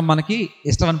చెప్పటం మనకి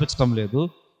ఇష్టం అనిపించడం లేదు.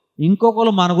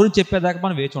 ఇంకొకరు మన గురించి చెప్పేదాకా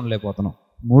మనం వేచి ఉండలేకపోతున్నాం.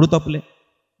 3 తప్పులే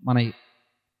మనవి.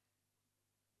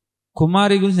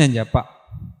 కుమారి గురించి నేను చెప్పా,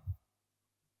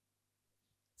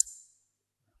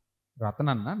 రతన్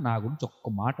అన్న నా గురించి ఒక్క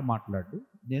మాట మాట్లాడు,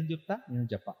 నేను చెప్తా, నేను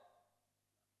చెప్పా.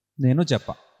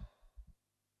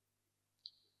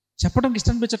 చెప్పడానికి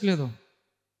ఇష్టం అనిపించట్లేదు,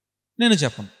 నేను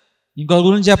చెప్పను. ఇంకొకరి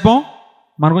గురించి చెప్పం,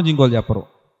 మన గురించి ఇంకోళ్ళు చెప్పరు.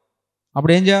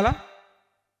 అప్పుడు ఏం చేయాలా?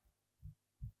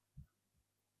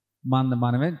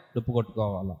 మనమే డప్పు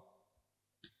కొట్టుకోవాలా.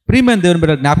 ప్రియమైన దేవుని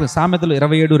బిడ్డ జ్ఞాపకం, సామెతలు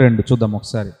 27:2 చూద్దాం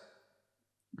ఒకసారి.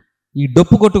 ఈ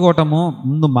డప్పు కొట్టుకోవటము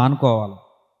ముందు మానుకోవాలి.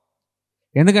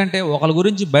 ఎందుకంటే ఒకరి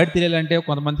గురించి బయట తెలియాలంటే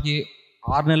కొంతమందికి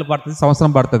 6 నెలలు పడుతుంది,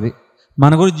 సంవత్సరం పడుతుంది.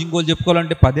 మన గురించి ఇంకోళ్ళు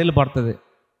చెప్పుకోవాలంటే 10 ఏళ్ళు పడుతుంది.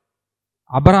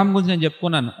 అబ్రహాం గురించి నేను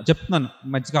చెప్తున్నాను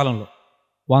మధ్యకాలంలో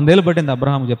 100 ఏళ్ళు పట్టింది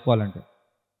అబ్రహాం చెప్పుకోవాలంటే.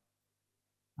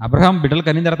 అబ్రహాం బిడ్డలు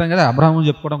కనిన తర్వాత కదా అబ్రహాం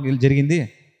గురించి చెప్పుకోవడం జరిగింది.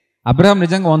 అబ్రహాం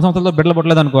నిజంగా 100 సంవత్సరాలతో బిడ్డలు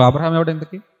పుట్టలేదు అనుకో, అబ్రహాం ఎవడు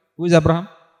ఇంతకి? Who is Abraham?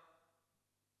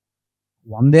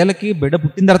 100 ఏళ్ళకి బిడ్డ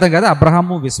పుట్టిన తర్వాత కదా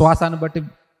అబ్రహాము విశ్వాసాన్ని బట్టి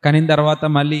కనిన తర్వాత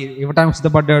మళ్ళీ ఇవ్వటానికి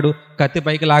సిద్ధపడ్డాడు. కత్తి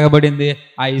పైకి లాగబడింది.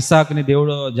 ఆ ఇస్సాకుని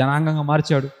దేవుడు జనాంగంగా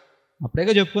మార్చాడు.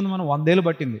 అప్పుడేగా చెప్పుకుంది మనం, 100 ఏళ్ళు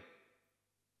పట్టింది.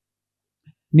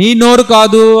 నీ నోరు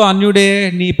కాదు అన్యుడే,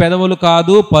 నీ పెదవులు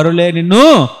కాదు పరులే నిన్ను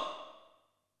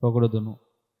పొగడుదును.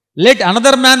 Let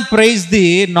another man praise the,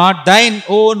 not దైన్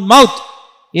own mouth,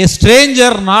 A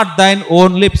stranger not దైన్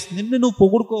own lips. నిన్ను నువ్వు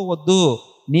పొగుడుకోవద్దు,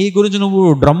 నీ గురించి నువ్వు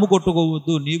డ్రమ్ము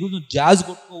కొట్టుకోవద్దు, నీ గురించి జాజ్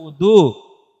కొట్టుకోవద్దు.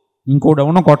 ఇంకోటి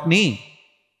ఎవడో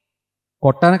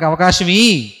కొట్టడానికి అవకాశమే,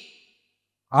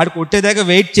 ఆడు కొట్టేదాకా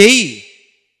వెయిట్ చేయి.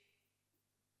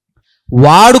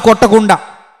 వాడు కొట్టకుండా,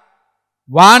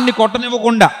 వాడిని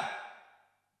కొట్టనివ్వకుండా,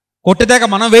 కొట్టేదాకా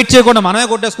మనం వెయిట్ చేయకుండా మనమే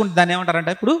కొట్టేసుకుంటే దాన్ని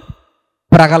ఏమంటారంటే ఇప్పుడు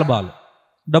ప్రగల్భాలు.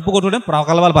 డప్పు కొట్టుకోవడం,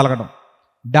 ప్రగల్భాలు పలకడం,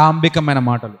 డాంబికమైన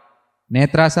మాటలు,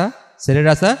 నేత్రాస,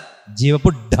 శరీరాస, జీవపు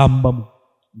డంబము,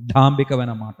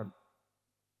 డాంబికమైన మాటలు.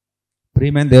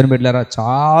 ప్రియమైన దేవుని బిడ్డలారా,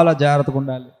 చాలా జాగ్రత్తగా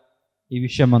ఉండాలి ఈ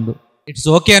విషయం మందు. ఇట్స్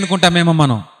ఓకే అనుకుంటామేమో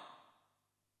మనం,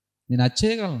 నేను అది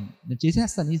చేయగలను, నేను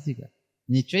చేసేస్తాను ఈజీగా,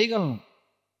 నేను చేయగలను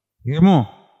ఏమో.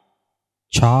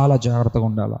 చాలా జాగ్రత్తగా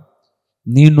ఉండాలి.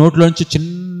 నీ నోట్లోంచి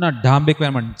చిన్న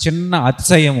డాంబికమైన మాట, చిన్న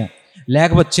అతిశయము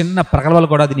లేకపోతే చిన్న ప్రగల్భాలు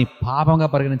కూడా అది నీ పాపంగా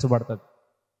పరిగణించబడుతుంది.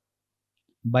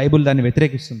 బైబుల్ దాన్ని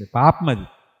వ్యతిరేకిస్తుంది, పాపం అది.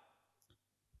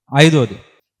 5వది,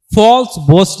 falls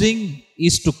boasting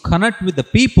is to connect with the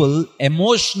people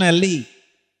emotionally.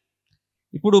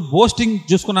 ఇప్పుడు బోస్టింగ్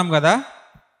చూసుకున్నాం కదా,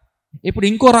 ఇప్పుడు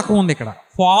ఇంకో రకం ఉంది ఇక్కడ,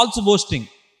 ఫాల్స్ బోస్టింగ్,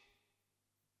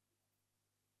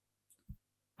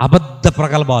 అబద్ధ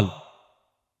ప్రగల్భాలు.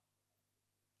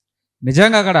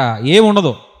 నిజంగా అక్కడ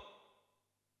ఏముండదు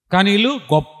కానీ వీళ్ళు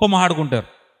గొప్ప మాట్లాడుకుంటారు.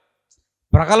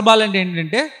 ప్రగల్భాలు అంటే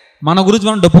ఏంటంటే మన గురించి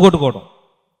మనం డప్పు కొట్టుకోవటం,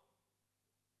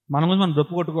 మన గురించి మనం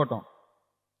డప్పు కొట్టుకోవటం.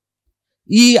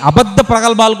 ఈ అబద్ధ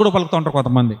ప్రగల్భాలు కూడా పలుకుతూ ఉంటారు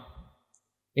కొంతమంది.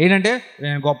 ఏంటంటే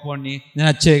నేను గొప్పవాడిని, నేను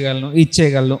అది చేయగలను, ఇది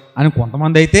చేయగలను అని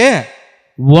కొంతమంది. అయితే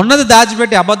ఉన్నది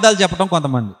దాచిపెట్టి అబద్ధాలు చెప్పడం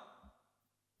కొంతమంది.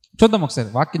 చూద్దాం ఒకసారి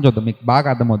వాక్యం చూద్దాం, మీకు బాగా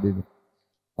అర్థమవుతుంది ఇది.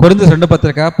 కొరింథీ 2వ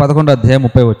పత్రిక 11వ అధ్యాయం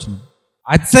 30 వచనం.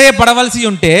 అతిశయపడవలసి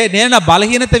ఉంటే నేను నా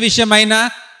బలహీనత విషయమైన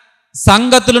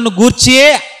సంగతులను గూర్చియే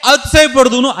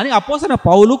అతిశయపడుదును అని అపోస్తలుడైన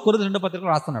పౌలు కొరింథీ 2వ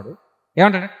పత్రికలో రాస్తున్నాడు.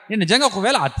 ఏమంటాడు, నేను నిజంగా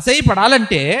ఒకవేళ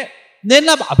అతిశయపడాలంటే నేను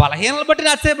నా బలహీనతలను బట్టి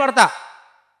నేను అతిశయపడతా,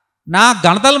 నా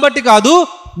ఘనతలను బట్టి కాదు,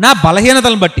 నా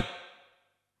బలహీనతలను బట్టి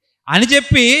అని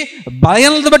చెప్పి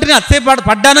బలహీనతలను బట్టి నేను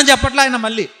అతిశయపడ్డానని చెప్పట్లా ఆయన.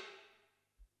 మళ్ళీ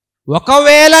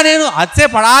ఒకవేళ నేను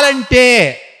అతిశయపడాలంటే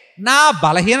నా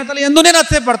బలహీనతలు యందు నేను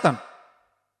అతిశయపడతాను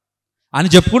అని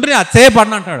చెప్పుకుంటే నేను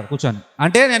అతిశయపడను అంటాడు కూర్చొని.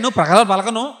 అంటే నేను ప్రగల్భాలు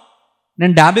పలకను,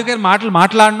 నేను డాంబిక మాటలు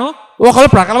మాట్లాడను. ఒకవేళ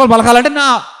ప్రగల్భాలు పలకాలంటే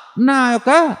నా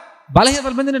యొక్క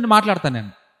బలహీనతల మీద నేను మాట్లాడతాను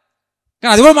నేను,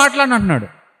 కానీ అది కూడా మాట్లాడను అంటున్నాడు.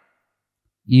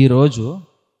 ఈరోజు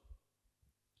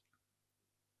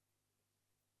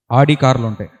ఆడి కార్లు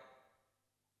ఉంటాయి,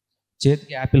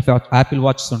 చేతికి యాపిల్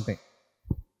వాచెస్ ఉంటాయి,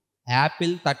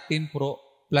 Apple 13 Pro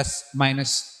plus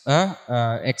minus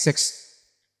XX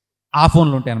ఆ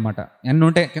ఫోన్లు ఉంటాయి అనమాట. ఎన్ని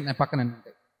ఉంటాయి పక్కన, ఎన్ని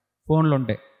ఉంటాయి ఫోన్లు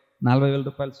ఉంటాయి. 40,000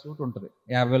 రూపాయల సూట్ ఉంటుంది,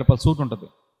 50,000 రూపాయల సూట్ ఉంటుంది,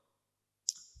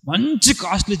 మంచి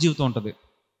కాస్ట్లీ జీవితం ఉంటుంది.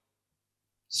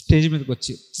 స్టేజ్ మీదకి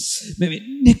వచ్చి మేము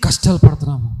ఎన్ని కష్టాలు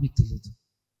పడుతున్నామో మీకు తెలియదు,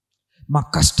 మా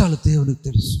కష్టాలు దేవునికి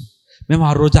తెలుసు, మేము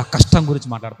ఆ రోజు ఆ కష్టం గురించి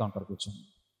మాట్లాడుతూ ఉంటారు కూర్చొని.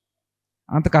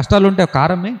 అంత కష్టాలు ఉంటే ఆ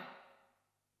కారు అమ్మే,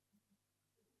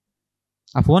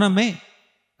 ఆ ఫోన్ అమ్మే,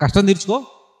 కష్టం తీర్చుకో.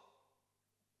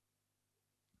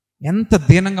 ఎంత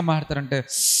దీనంగా మాట్లాడతారంటే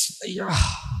అయ్యా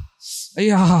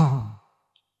అయ్యా.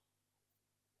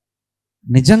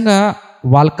 నిజంగా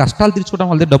వాళ్ళ కష్టాలు తీర్చుకోవడం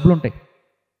వాళ్ళ దగ్గర డబ్బులు ఉంటాయి,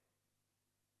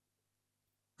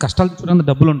 కష్టాలు తీర్చుకోవడానికి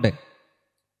డబ్బులు ఉంటాయి,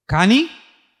 కానీ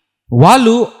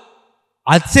వాళ్ళు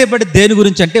అతిశయపడి దేని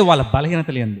గురించి అంటే వాళ్ళ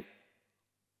బలహీనతలు ఏంది.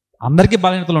 అందరికీ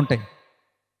బలహీనతలు ఉంటాయి,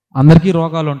 అందరికీ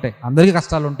రోగాలు ఉంటాయి, అందరికీ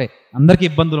కష్టాలు ఉంటాయి, అందరికీ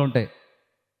ఇబ్బందులు ఉంటాయి.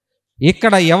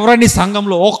 ఇక్కడ ఎవరని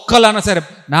సంఘంలో ఒక్కలన్నా సరే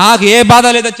నాకు ఏ బాధ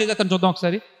లేదని చేసేస్తాను చూద్దాం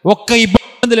ఒకసారి, ఒక్క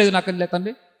ఇబ్బంది లేదు నాకు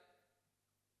లేదండి.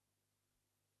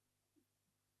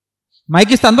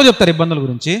 మైక్ ఇస్తే అందరూ చెప్తారు ఇబ్బందుల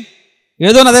గురించి,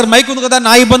 ఏదో నా దగ్గర మైక్ ఉంది కదా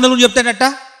నా ఇబ్బందుల గురించి చెప్తాడట.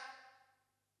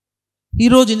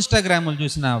 ఈరోజు ఇన్స్టాగ్రామ్లు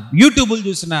చూసిన, యూట్యూబ్లు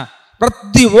చూసిన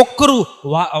ప్రతి ఒక్కరూ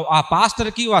ఆ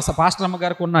పాస్టర్కి పాస్టర్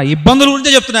అమ్మగారికి ఉన్న ఇబ్బందుల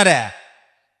గురించే చెప్తున్నారే.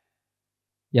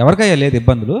 ఎవరికయ్యా లేదు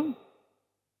ఇబ్బందులు?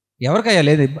 ఎవరికయ్యా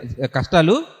లేదు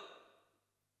కష్టాలు?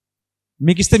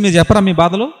 మీకు ఇస్తే మీరు చెప్పరా మీ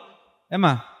బాధలు?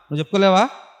 ఏమా నువ్వు చెప్పుకోలేవా?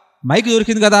 మైక్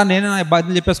దొరికింది కదా నేను నా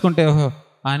బాధలు చెప్పేసుకుంటే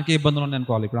ఆయనకి ఇబ్బందులు ఉన్నాయి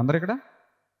అనుకోవాలి. ఇప్పుడు అందరూ ఇక్కడ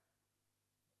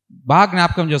బాగా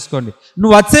జ్ఞాపకం చేసుకోండి.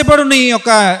 నువ్వు అతిశయపడు, నీ యొక్క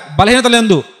బలహీనతలు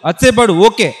ఎందు అతిశయపడు,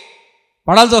 ఓకే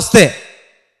పడాల్సి వస్తే,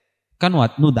 కానీ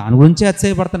నువ్వు దాని గురించే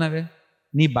అతిశయపడుతున్నావే,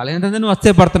 నీ బలహీనత నువ్వు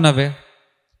అతిశయపడుతున్నావే,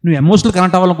 నువ్వు ఎమోషనల్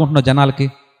కనెక్ట్ అవ్వాలనుకుంటున్నావు జనాలకి.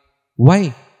 వై?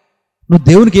 నువ్వు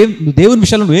దేవుని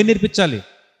విషయాలు నువ్వేం నేర్పించాలి?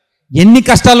 ఎన్ని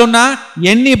కష్టాలున్నా,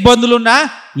 ఎన్ని ఇబ్బందులున్నా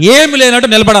ఏమి లేనట్టు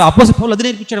నిలబడాలి. అపోస్తలుడు పౌలు అది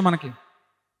నేర్పించాడు మనకి.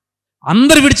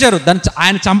 అందరు విడిచారు.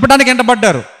 ఆయన చంపడానికి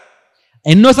ఎంటబడ్డారు.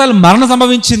 ఎన్నోసార్లు మరణం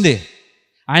సంభవించింది.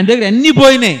 ఆయన దగ్గర ఎన్ని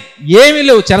పోయినాయి, ఏమీ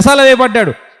లేవు, చెరసాల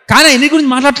వేయబడ్డాడు. కానీ ఎన్ని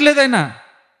గురించి మాట్లాడట్లేదు ఆయన.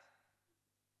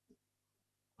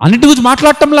 అన్నిటి గురించి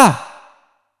మాట్లాడటంలా,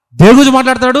 దేవుడి గురించి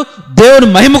మాట్లాడుతున్నాడు. దేవుడి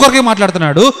మహిమ కొరకే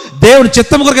మాట్లాడుతున్నాడు. దేవుడి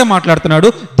చిత్తం కొరకే మాట్లాడుతున్నాడు.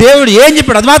 దేవుడు ఏం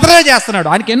చెప్పాడు అది మాత్రమే చేస్తున్నాడు.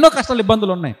 ఆయనకి ఎన్నో కష్టాలు,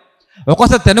 ఇబ్బందులు ఉన్నాయి.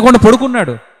 ఒక్కోసారి తినకుండా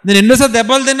పడుకున్నాడు. నేను ఎన్నోసార్లు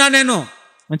దెబ్బలు తిన్నా, నేను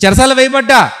చెరసాల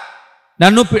వేయబడ్డా,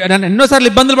 నన్ను ఎన్నోసార్లు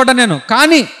ఇబ్బందులు పడ్డా నేను.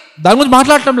 కానీ దాని గురించి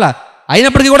మాట్లాడటంలా.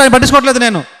 అయినప్పటికీ కూడా ఆయన పట్టించుకోవట్లేదు.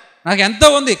 నాకు ఎంతో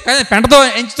ఉంది కానీ పెంటతో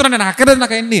ఎంచుతున్నాను, నేను అక్కర్లేదు,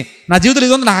 నాకు అన్ని నా జీవితంలో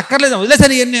ఇది ఉంది, నాకు అక్కర్లేదు,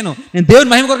 వదిలేసాను ఇవన్నీ, నేను దేవుని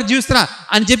మహిమ కొరకు జీవిస్తున్నా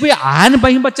అని చెప్పి ఆయన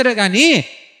మహిమపరిచాడే కానీ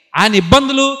ఆయన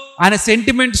ఇబ్బందులు, ఆయన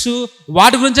సెంటిమెంట్స్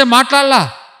వాటి గురించే మాట్లాడాలా.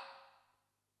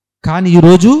 కానీ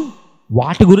ఈరోజు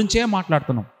వాటి గురించే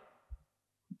మాట్లాడుతున్నాం.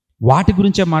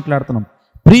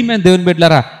 ప్రియమైన దేవుని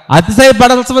బిడ్డలారా,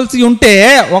 అతిశయపడాల్సి ఉంటే,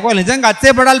 ఒకవేళ నిజంగా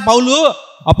అతిశయపడాలి పౌలు,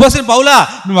 అపోస్తలుడైన పౌలా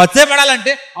నువ్వు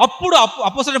అతిశయపడాలంటే అప్పుడు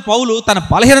అపోస్తలుడైన పౌలు తన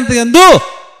బలహీనత యందు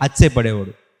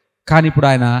అతిశయపడేవాడు. కానీ ఇప్పుడు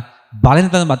ఆయన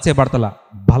బలహీనత అతిశయపడతలా,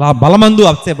 బలమందు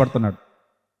అతిశయపడుతున్నాడు.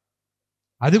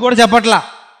 అది కూడా చెప్పట్లా,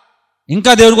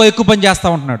 ఇంకా దేవుడికి ఎక్కువ పని చేస్తూ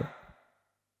ఉంటున్నాడు.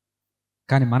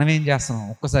 కానీ మనం ఏం చేస్తున్నాం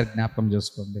ఒక్కసారి జ్ఞాపకం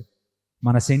చేసుకోండి.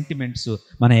 మన సెంటిమెంట్స్,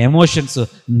 మన ఎమోషన్స్,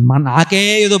 నాకే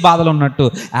ఏదో బాధలు ఉన్నట్టు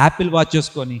యాపిల్ వాచ్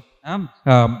చేసుకొని,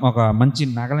 ఒక మంచి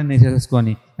నగలన్నీ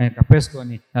వేసేసుకొని,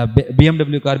 కప్పేసుకొని,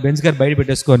 BMW కార్, బెంజ్ కార్ బయట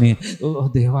పెట్టేసుకొని, ఓ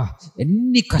దేవా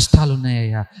ఎన్ని కష్టాలు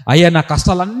ఉన్నాయ్యా, అయ్యా నా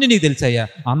కష్టాలన్నీ నీకు తెలుసయ్యా,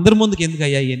 అందరి ముందుకు ఎందుకు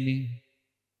అయ్యా ఇవన్నీ,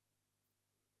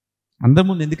 అందరి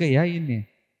ముందు ఎందుకయ్యా ఇవన్నీ,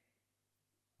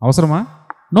 అవసరమా?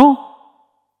 No,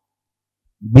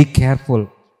 be careful.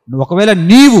 ఒకవేళ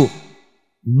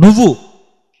నువ్వు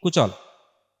కూర్చోవాలి,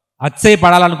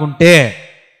 అతిశయపడాలనుకుంటే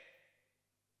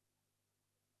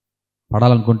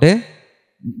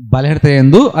బలహీనత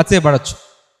యందు అతిశయపడచ్చు.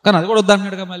 కానీ అది కూడా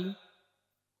వద్దంటున్నాడుగా మళ్ళీ.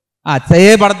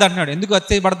 అతిశయపడద్దు అంటున్నాడు. ఎందుకు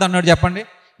అతిశయపడద్దు అన్నాడు చెప్పండి?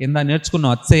 ఇందా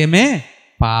నేర్చుకున్నాం, అతిశయమే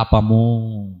పాపము.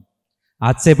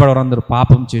 అతిశయపడవారు అందరూ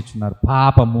పాపం చేస్తున్నారు.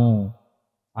 పాపము,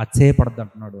 అతిశయపడద్దు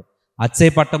అంటున్నాడు.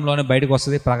 అతిశయపట్టంలోనే బయటకు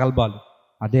వస్తుంది ప్రగల్భాలు,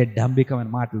 అదే డంబికమైన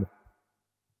మాటలు.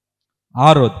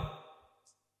 ఆరోది,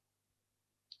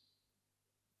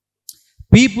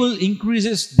 people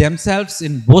increases themselves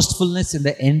in boastfulness in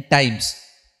the end times.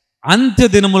 అంత్య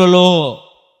దినములలో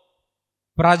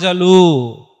ప్రజలు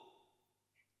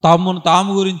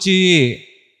తాము గురించి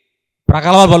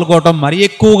ప్రగల్భాలు పలుకోవటం మరి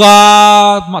ఎక్కువగా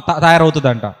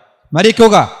తయారవుతుందంట. మరి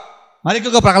ఎక్కువగా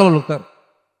ప్రగల్భాలు పలుకుతారు.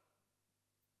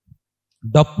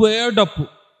 డప్పు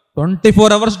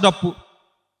 24 hours డప్పు.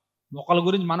 ఒకళ్ళ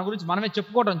గురించి మన గురించి మనమే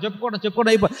చెప్పుకోవడం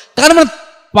అయిపోయి, కానీ మన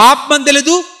పాపం అని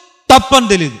తెలీదు, తప్పు అని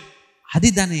తెలీదు. అది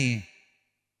దాన్ని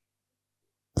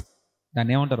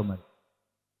ఏమంటారు మరి?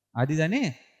 అది దాని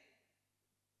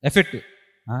ఎఫెక్ట్,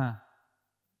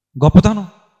 గొప్పతనం.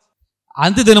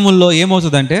 అంత్య దినముల్లో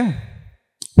ఏమవుతుందంటే,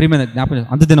 ప్రియమైన జ్ఞాపకం,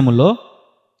 అంత్య దినముల్లో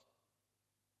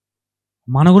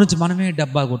మన గురించి మనమే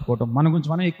డబ్బా కొట్టుకోవటం, మన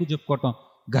గురించి మనమే ఎక్కువ చెప్పుకోవటం,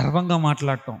 గర్వంగా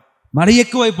మాట్లాడటం మరీ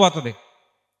ఎక్కువైపోతుంది.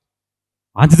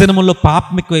 అంత్య దినముల్లో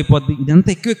పాపం ఎక్కువైపోద్ది. ఇదంతా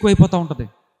ఎక్కువైపోతూ ఉంటుంది.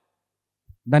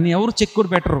 దాన్ని ఎవరు చెక్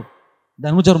కూడా పెట్టరు.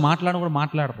 దాని గురించి ఎవరు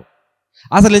మాట్లాడరు.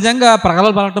 అసలు నిజంగా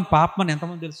ప్రగల్భాలు పలకడం పాపం అని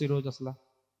ఎంతమంది తెలుసు ఈరోజు? అసలు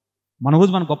మన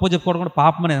గురించి మనం గొప్ప చెప్పుకోవడం కూడా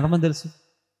పాపం అని ఎంతమంది తెలుసు?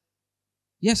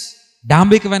 ఎస్,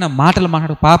 డాంబికమైన మాటలు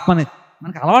మాట్లాడడం పాపం అని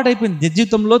మనకు అలవాటు అయిపోయింది. నిజ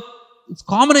జీవితంలో ఇట్స్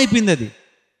కామన్ అయిపోయింది. అది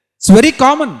ఇట్స్ వెరీ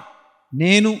కామన్.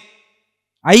 నేను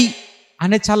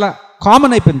అనేది చాలా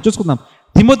కామన్ అయిపోయింది. చూసుకుందాం,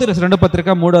 తిమోతి 2వ పత్రిక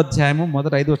 3వ అధ్యాయము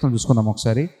మొదటి 5 వచనం చూసుకుందాం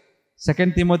ఒకసారి.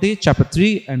 2 Timothy chapter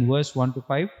 3 and verse 1 to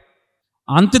 5.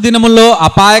 అంత్య దినముల్లో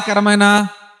అపాయకరమైన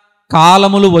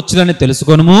కాలములు వచ్చునని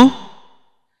తెలుసుకొనుము.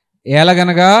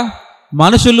 ఎలాగనగా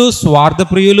మనుషులు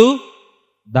స్వార్థప్రియులు,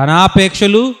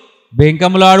 ధనాపేక్షలు,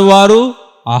 బెంకములాడువారు,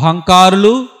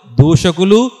 అహంకారులు,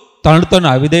 దూషకులు, తను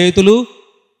అవిధేయతులు,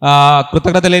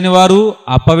 కృతజ్ఞత లేనివారు,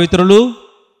 అపవిత్రులు,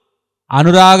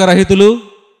 అనురాగరహితులు,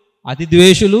 అతి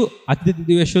ద్వేషులు,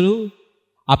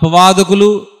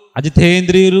 అపవాదకులు,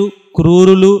 అజితేంద్రియులు,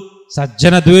 క్రూరులు,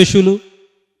 సజ్జన ద్వేషులు,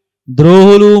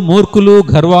 ద్రోహులు, మూర్ఖులు,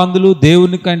 గర్వాంధులు,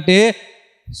 దేవుని కంటే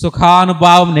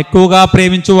సుఖానుభావం ఎక్కువగా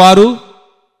ప్రేమించువారు,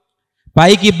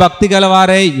 పైకి భక్తి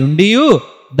గలవారై ఉండియు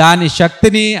దాని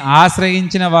శక్తిని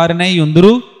ఆశ్రయించిన వారినై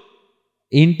ఉందురు,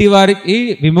 ఇంటి వారికి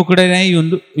విముఖుడనై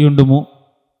ఉండుము.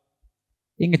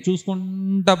 ఇంక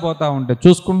చూసుకుంటా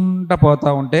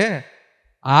పోతా ఉంటే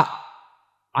ఆ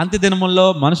అంత్య దినముల్లో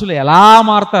మనుషులు ఎలా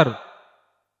మారుతారు?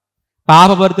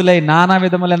 పాపభరితులై నానా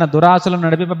విధములైన దురాశలను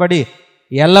నడిపింపబడి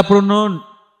ఎల్లప్పుడూ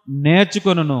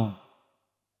నేర్చుకొని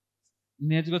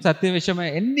సత్య విషయమే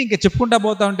ఎన్ని ఇంకా చెప్పుకుంటా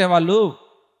పోతా ఉంటే వాళ్ళు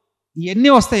ఇవన్నీ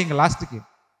వస్తాయి ఇంకా లాస్ట్కి.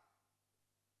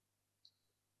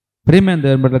 ప్రియమైన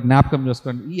దేవుని బిడ్డలు జ్ఞాపకం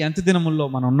చేసుకోండి, ఈ అంత్య దినముల్లో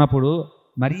మనం ఉన్నప్పుడు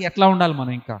మరి ఎట్లా ఉండాలి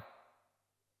మనం? ఇంకా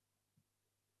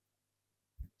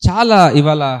చాలా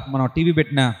ఇవాళ మనం టీవీ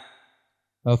పెట్టినా,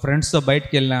 ఫ్రెండ్స్తో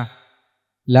బయటకు వెళ్ళినా,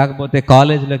 లేకపోతే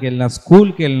కాలేజీలోకి వెళ్ళినా,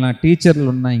 స్కూల్కి వెళ్ళినా, టీచర్లు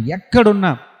ఉన్నా,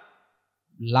 ఎక్కడున్నా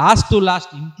లాస్ట్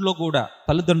ఇంట్లో కూడా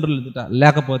తల్లిదండ్రులు ఎదుట,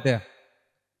 లేకపోతే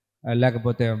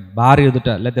భార్య ఎదుట,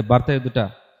 లేకపోతే భర్త ఎదుట,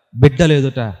 బిడ్డలు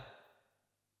ఎదుట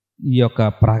ఈ యొక్క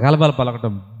ప్రగల్భాలు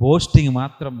పలకటం, బోస్టింగ్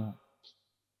మాత్రము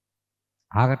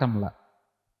ఆగటంలా.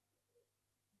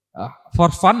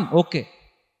 ఫర్ ఫన్ ఓకే,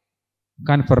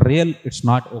 కానీ for real it's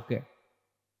not okay.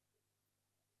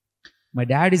 My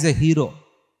dad is a hero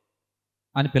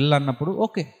అని పిల్లలు అన్నప్పుడు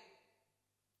ఓకే,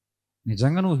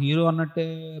 నిజంగా నువ్వు హీరో అన్నట్టే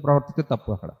ప్రవర్తిస్తే తప్పు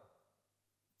అక్కడ.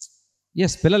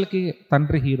 ఎస్, పిల్లలకి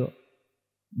తండ్రి హీరో,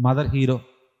 మదర్ హీరో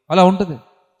అలా ఉంటుంది,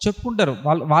 చెప్పుకుంటారు,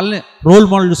 వాళ్ళని రోల్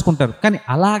మోడల్ చూసుకుంటారు. కానీ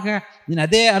అలాగా నేను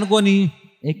అదే అనుకొని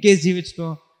ఎక్కేసి జీవించడం,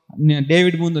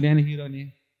 డేవిడ్ ముందు నేను హీరోని,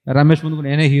 రమేష్ ముందుకు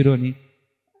నేనే హీరోని,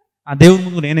 ఆ దేవుడి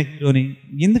ముందుకు నేనే హీరోని,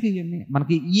 ఎందుకు ఇవన్నీ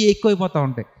మనకి ఎక్కువైపోతూ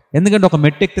ఉంటాయి. ఎందుకంటే ఒక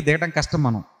మెట్టు ఎక్కితే దిగడం కష్టం,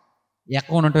 మనం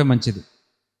ఎక్కువ ఉండటమే మంచిది.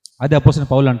 అది అపోస్తలుడైన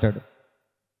పౌలు అంటాడు,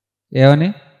 ఏమని?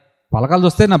 పలకాలు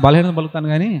చూస్తే నా బలహీనత పలుకుతాను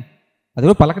కానీ అది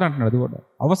కూడా పలకని అంటున్నాడు. అది కూడా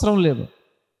అవసరం లేదు,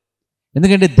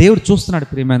 ఎందుకంటే దేవుడు చూస్తున్నాడు.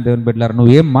 ప్రియమైన దేవుని బిడ్డలారా,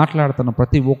 నువ్వు ఏం మాట్లాడుతున్నావు,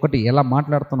 ప్రతి ఒక్కటి ఎలా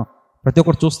మాట్లాడుతున్నావు, ప్రతి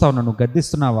ఒక్కటి చూస్తా ఉన్నావు. నువ్వు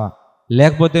గద్దిస్తున్నావా,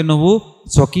 లేకపోతే నువ్వు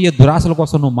స్వకీయ దురాశల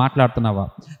కోసం నువ్వు మాట్లాడుతున్నావా?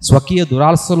 స్వకీయ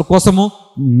దురాశల కోసము,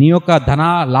 నీ యొక్క ధన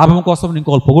లాభం కోసం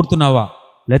ఇంకొకరు పొగుడుతున్నావా,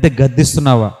 లేకపోతే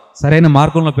గద్దిస్తున్నావా, సరైన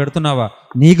మార్గంలో పెడుతున్నావా?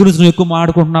 నీ గురించి నువ్వు ఎక్కువ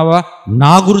మాట్లాడుకుంటున్నావా,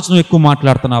 నా గురించి నువ్వు ఎక్కువ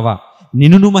మాట్లాడుతున్నావా?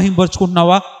 నిన్ను నువ్వు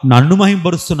మహింపరుచుకుంటున్నావా, నన్ను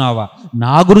మహింపరుస్తున్నావా?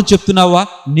 నా గురించి చెప్తున్నావా,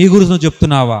 నీ గురించి నువ్వు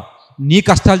చెప్తున్నావా? నీ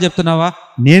కష్టాలు చెప్తున్నావా,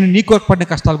 నేను నీ కొరకు పడిన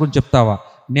కష్టాల గురించి చెప్తావా?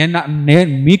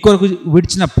 నేను మీ కొరకు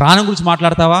విడిచిన ప్రాణం గురించి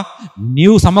మాట్లాడతావా?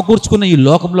 నీవు సమకూర్చుకున్న ఈ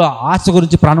లోకంలో ఆశ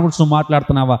గురించి, ప్రాణం గురించి నువ్వు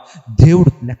మాట్లాడుతున్నావా?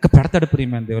 దేవుడు లెక్క పెడతాడు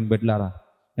ప్రియమైన దేవుని బిడ్డలారా.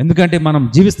 ఎందుకంటే మనం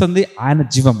జీవిస్తుంది ఆయన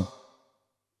జీవము.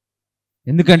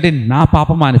 ఎందుకంటే నా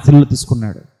పాపం ఆయన శిలువలో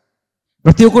తీసుకున్నాడు.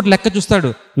 ప్రతి ఒక్కటి లెక్క చూస్తాడు.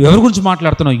 నువ్వు ఎవరి గురించి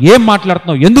మాట్లాడుతున్నావు, ఏం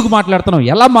మాట్లాడుతున్నావు, ఎందుకు మాట్లాడుతున్నావు,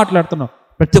 ఎలా మాట్లాడుతున్నావు,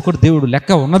 ప్రతి ఒక్కటి దేవుడు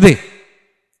లెక్క ఉన్నది.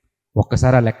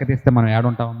 ఒక్కసారి ఆ లెక్క తీస్తే మనం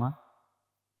ఏడుంటామమ్మా?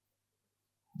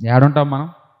 ఏడుంటాం మనం?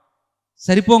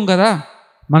 సరిపోం కదా.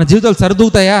 మన జీవితాలు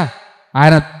సరిదూగుతాయా?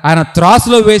 ఆయన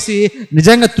త్రాసులో వేసి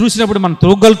నిజంగా చూసినప్పుడు మనం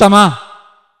తూగలుగుతామా?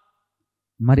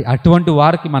 మరి అటువంటి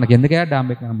వారికి మనకి ఎందుకే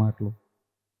డాంబికమైన మాటలు,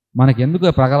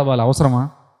 మనకెందుకు ప్రగల్భాలు అవసరమా?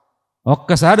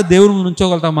 ఒక్కసారి దేవుని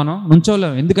నుంచోగలుగుతాం మనం?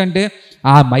 నుంచోలేం. ఎందుకంటే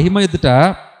ఆ మహిమ ఎదుట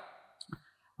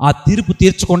ఆ తీర్పు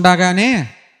తీర్చకుండానే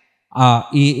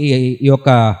ఈ యొక్క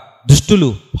దుష్టులు,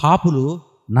 పాపులు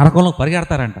నరకంలో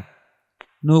పరిగెడతారంట.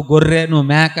 నువ్వు గొర్రె, నువ్వు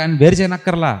మేక అని వేరు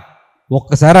చేయనక్కర్లా.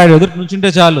 ఒక్కసారి ఆయన ఎదుటి నుంచుంటే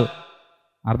చాలు,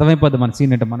 అర్థమైపోద్ది మన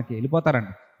సీన్ అంటే. మనకి వెళ్ళిపోతారంట.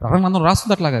 ప్రకటన గ్రంథం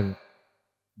రాస్తుంది అట్లాగా. అది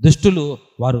దుష్టులు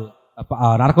వారు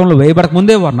నరకంలో వేయబడక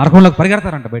ముందే వారు నరకంలోకి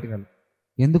పరిగెడతారంట బయటకు వెళ్ళి.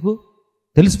 ఎందుకు?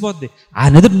 తెలిసిపోద్ది.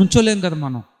 ఆయన ఎదుటి నుంచోలేం కదా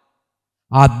మనం.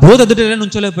 ఆ దూత ఎదుట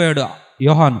నుంచోలేకపోయాడు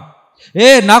యోహాను.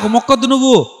 నాకు మొక్కొద్దు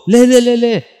నువ్వు, లే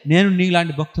నేను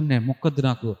నీలాంటి భక్తున్నే, మొక్కొద్దు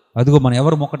నాకు. అదిగో మనం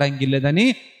ఎవరు మొక్కడానికి లేదని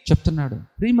చెప్తున్నాడు.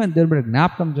 ప్రియమైన దేవుని బిడ్డ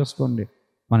జ్ఞాపకం చేసుకోండి,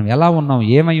 మనం ఎలా ఉన్నాం,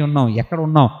 ఏమై ఉన్నాం, ఎక్కడ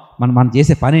ఉన్నాం, మనం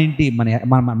చేసే పని ఏంటి,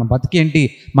 మన బతికేంటి,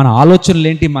 మన ఆలోచనలు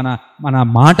ఏంటి, మన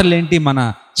మాటలేంటి, మన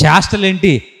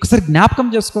చేష్టలేంటి, ఒకసారి జ్ఞాపకం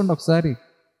చేసుకోండి. ఒకసారి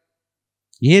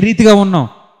ఏ రీతిగా ఉన్నాం,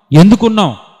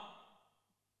 ఎందుకున్నాం?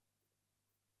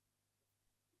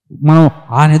 మనం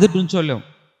ఆయన ఎదుటి నుంచోలేం,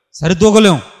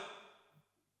 సరితూగలేం.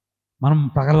 మనం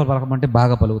ప్రగల్భ పలకమంటే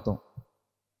బాగా పలుకుతాం,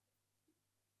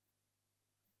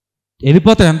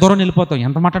 వెళ్ళిపోతాం, ఎంత దూరం వెళ్ళిపోతాం,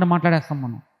 ఎంత మాట్లాడేస్తాం.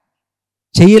 మనం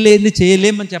చేయలేంది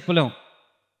చేయలేమని చెప్పలేం,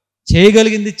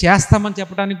 చేయగలిగింది చేస్తామని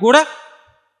చెప్పడానికి కూడా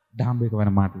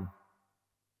డాంబికమైన మాటలు.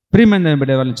 ప్రియమైన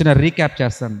బిడ్డ, వాళ్ళని చిన్న రీక్యాప్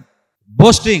చేస్తాను.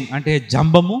 బోస్టింగ్ అంటే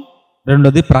జంబము,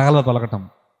 రెండోది ప్రగల్భ పలకటం.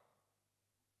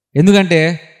 ఎందుకంటే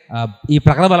ఈ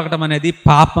ప్రగల్భ పలకటం అనేది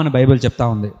పాపం అని బైబిల్ చెప్తా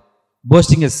ఉంది.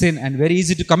 Boasting is sin and very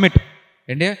easy to commit.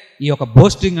 అంటే ఈ యొక్క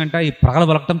బోస్టింగ్ అంటే ఈ ప్రగల్భ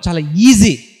పలకటం చాలా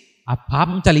ఈజీ. ఆ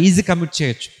పాపం చాలా ఈజీ కమిట్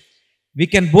చేయొచ్చు. We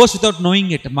can boast without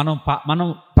knowing it. మనం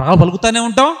ప్రగల్భ పలుకుతూనే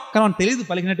ఉంటాం, కానీ మనం తెలియదు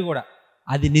పలికినట్టు కూడా.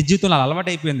 అది నిజ జీవితంలో అలవాటు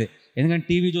అయిపోయింది. ఎందుకంటే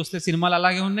టీవీ చూస్తే సినిమాలు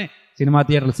అలాగే ఉన్నాయి, సినిమా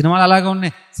థియేటర్లు సినిమాలు అలాగే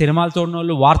ఉన్నాయి, సినిమాలు చూడని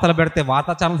వాళ్ళు వార్తలు పెడితే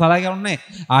వార్తా ఛానల్స్ అలాగే ఉన్నాయి,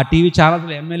 ఆ టీవీ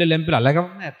ఛానల్స్లో ఎమ్మెల్యేలు ఎంపీలు అలాగే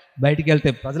ఉన్నారు, బయటికి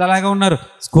వెళ్తే ప్రజలు అలాగే ఉన్నారు,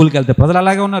 స్కూల్కి వెళ్తే ప్రజలు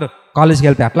అలాగే ఉన్నారు, కాలేజ్కి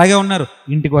వెళ్తే అట్లాగే ఉన్నారు,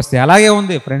 ఇంటికి వస్తే అలాగే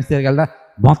ఉంది, ఫ్రెండ్స్ దగ్గరికి వెళ్తే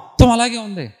మొత్తం అలాగే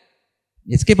ఉంది.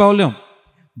 Escape అవ్వలేం.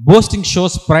 Boasting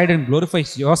shows pride and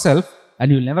glorifies your self and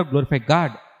you will never glorify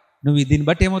God. నువ్వు దీన్ని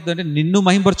బట్టి ఏమవుతుందంటే నిన్ను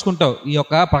మహింపరుచుకుంటావు. ఈ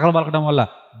యొక్క ప్రగల్భ పలకడం వల్ల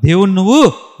దేవుని నువ్వు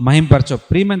మహింపరచవు.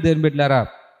 ప్రియమైన దేవుని బిడ్డలారా,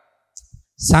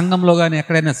 సంఘంలో కానీ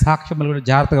ఎక్కడైనా సాక్ష్యములు కూడా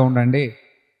జాగ్రత్తగా ఉండండి.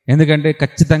 ఎందుకంటే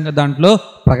ఖచ్చితంగా దాంట్లో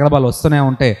ప్రగల్భాలు వస్తూనే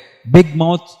ఉంటాయి. Big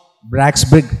mouth Bragg's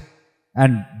big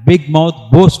and big mouth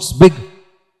boasts big.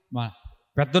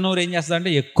 పెద్ద నోరు ఏం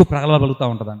చేస్తుందంటే ఎక్కువ ప్రగల్భాలుగుతూ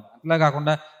ఉంటుందంట. అట్లా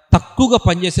కాకుండా తక్కువగా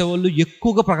పనిచేసే వాళ్ళు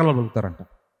ఎక్కువగా ప్రగల్భాలుగుతారంట.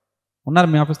 ఉన్నారు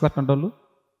మీ ఆఫీస్లో అట్లాంటి వాళ్ళు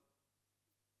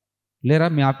లేరా?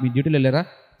 మీ డ్యూటీలో లేరా?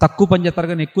 తక్కువ పని చేస్తారు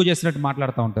కానీ ఎక్కువ చేసినట్టు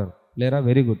మాట్లాడుతూ ఉంటారు లేరా?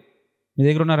 Very good. మీ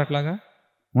దగ్గర ఉన్నారు అట్లాగా?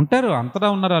 ఉంటారు, అంతటా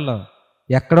ఉన్నారు. వాళ్ళు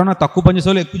ఎక్కడన్నా తక్కువ పని చేసే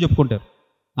వాళ్ళు ఎక్కువ చెప్పుకుంటారు,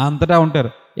 అంతటా ఉంటారు.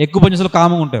 ఎక్కువ పని చేసే వాళ్ళు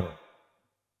కామ్గా ఉంటారు.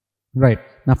 రైట్.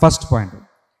 నా first point,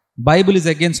 Bible is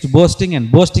against boasting and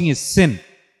boasting is sin.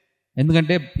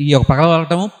 ఎందుకంటే ఈ యొక్క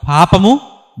పగలగలటము పాపము,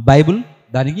 బైబిల్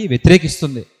దానికి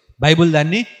వ్యతిరేకిస్తుంది, బైబిల్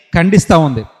దాన్ని ఖండిస్తూ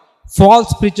ఉంది.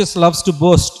 Falls preachers loves to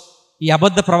boast. ఈ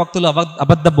అబద్ధ ప్రవక్తలు,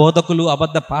 అబద్ధ బోధకులు,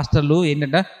 అబద్ధ పాస్టర్లు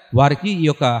ఏంటంటే వారికి ఈ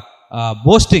యొక్క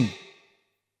బోస్టింగ్,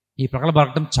 ఈ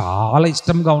ప్రగల్భాలటం చాలా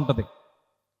ఇష్టంగా ఉంటుంది.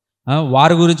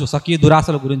 వారి గురించి, సఖీ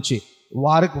దురాశల గురించి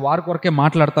వారి కొరకే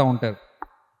మాట్లాడుతూ ఉంటారు.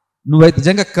 నువ్వైతే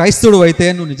నిజంగా క్రైస్తవుడు అయితే,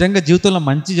 నువ్వు నిజంగా జీవితంలో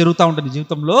మంచి జరుగుతూ ఉంటుంది,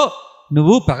 జీవితంలో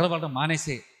నువ్వు ప్రగల్భాలటం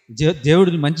మానేసే.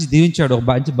 దేవుడిని మంచి దీవించాడు,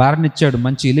 మంచి భార్యని ఇచ్చాడు,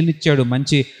 మంచి ఇల్లుని ఇచ్చాడు,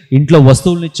 మంచి ఇంట్లో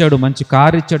వస్తువులను ఇచ్చాడు, మంచి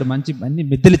కారు ఇచ్చాడు, మంచి అన్ని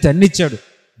మిద్దెలు అన్ని ఇచ్చాడు.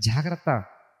 జాగ్రత్త,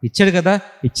 ఇచ్చాడు కదా,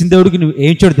 ఇచ్చిన దేవుడికి నువ్వు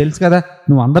ఏం ఇచ్చాడు తెలుసు కదా.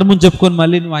 నువ్వు అందరి ముందు చెప్పుకొని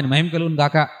మళ్ళీ నువ్వు ఆయన మహిమ కలుగును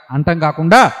కాక అంటాం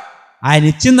కాకుండా, ఆయన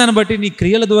ఇచ్చిన దాన్ని బట్టి నీ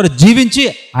క్రియల ద్వారా జీవించి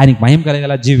ఆయనకి మహిమ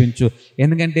కలిగేలా జీవించు.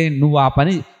 ఎందుకంటే నువ్వు ఆ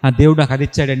పని, ఆ దేవుడు నాకు అది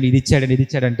ఇచ్చాడండి, ఇది ఇచ్చాడండి, ఇది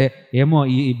ఇచ్చాడంటే, ఏమో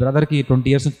ఈ బ్రదర్కి 20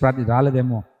 years నుంచి ప్రార్థన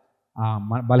రాలేదేమో,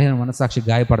 బలహీన మనస్సాక్షి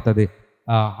గాయపడుతుంది,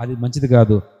 అది మంచిది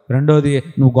కాదు. రెండోది,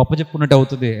 నువ్వు గొప్ప చెప్పుకున్నట్టు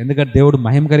అవుతుంది. ఎందుకంటే దేవుడు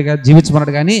మహిమ కలిగా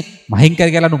జీవించమన్నాడు కానీ మహిమ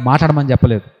కలిగేలా నువ్వు మాట్లాడమని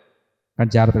చెప్పలేదు. కానీ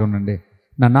జాగ్రత్తగా ఉండండి.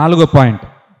 నా 4వ పాయింట్,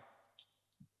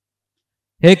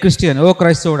 హే క్రిస్టియన్, ఓ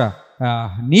క్రైస్తవుడా,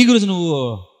 నీ గురించి నువ్వు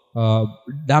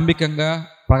డాంబికంగా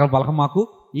పలక మాకు,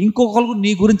 ఇంకొకరు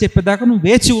నీ గురించి చెప్పేదాకా నువ్వు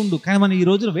వేచి ఉండు. కానీ మనం ఈ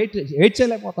రోజున వెయిట్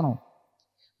చేయలేకపోతున్నాం.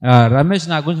 రమేష్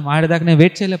నా గురించి మాట్లాడేదాకా నేను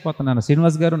వెయిట్ చేయలేకపోతున్నాను.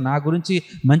 శ్రీనివాస్ గారు నా గురించి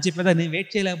మంచి చెప్పేదాకా నేను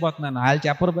వెయిట్ చేయలేకపోతున్నాను. వాళ్ళు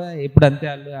చెప్పరు ఎప్పుడు అంతే,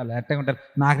 వాళ్ళు ఎట్టగా ఉంటారు,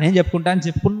 నాకు నేను చెప్పుకుంటా అని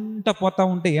చెప్పుకుంటా పోతా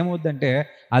ఉంటే ఏమవుద్దంటే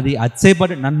అది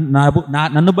అతిశయపడి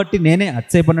నన్ను బట్టి నేనే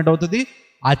అతిశయపడినట్టు అవుతుంది.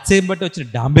 అతిశయం బట్టి వచ్చిన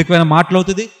డాంబికమైన మాటలు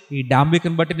అవుతుంది. ఈ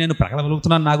డాంబికను బట్టి నేను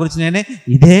ప్రకటనలుగుతున్నాను నా గురించి నేనే,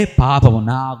 ఇదే పాపము,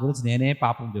 నా గురించి నేనే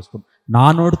పాపం చేసుకున్నాను. నా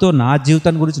నోటితో నా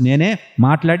జీవితాన్ని గురించి నేనే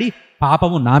మాట్లాడి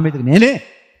పాపము నా మీదకి నేనే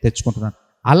తెచ్చుకుంటున్నాను.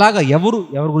 అలాగా ఎవరి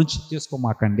గురించి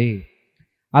చేసుకోమాకండి.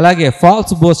 అలాగే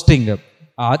ఫాల్స్ బోస్టింగ్,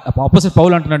 ఆపోజిట్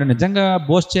పౌలు అంటున్నాడు, నిజంగా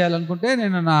బోస్ట్ చేయాలనుకుంటే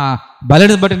నేను నా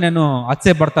బలిని బట్టి నేను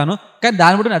అతిశయపడతాను, కానీ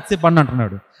దాన్ని బట్టి నేను అతిశయపడను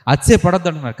అంటున్నాడు. అతిశయపడద్దు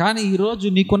అంటున్నాడు. కానీ ఈరోజు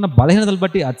నీకున్న బలహీనతలు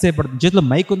బట్టి అతిశయపడుతుంది. చేతిలో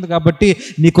మైక్ ఉంది కాబట్టి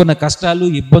నీకున్న కష్టాలు,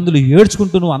 ఇబ్బందులు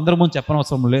ఏడ్చుకుంటూ నువ్వు అందరి ముందు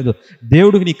చెప్పనవసరం లేదు.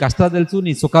 దేవుడికి నీ కష్టాలు తెలుసు,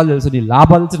 నీ సుఖాలు తెలుసు, నీ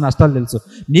లాభాలు తెలుసు, నష్టాలు తెలుసు.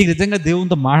 నీకు నిజంగా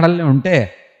దేవునితో మాట్లాడాలని ఉంటే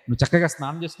నువ్వు చక్కగా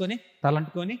స్నానం చేసుకొని,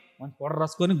 తలంటుకొని, మంచి పౌడర్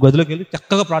రాసుకొని, గదిలోకి వెళ్ళి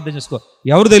చక్కగా ప్రార్థన చేసుకో.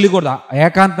 ఎవరు తెలియకూడదు.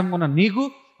 ఏకాంతంగా ఉన్న నీకు,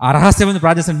 ఆ రహస్యమైన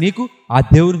ప్రార్థన నీకు ఆ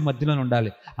దేవుడికి మధ్యలోనే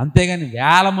ఉండాలి. అంతేగాని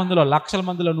వేల మందిలో, లక్షల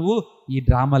మందిలో నువ్వు ఈ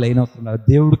డ్రామాలు అయినవుతున్నారు.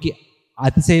 దేవుడికి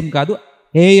అతిశయం కాదు,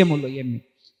 హేయములు ఇవన్నీ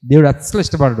దేవుడు అస్సలు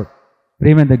ఇష్టపడడు.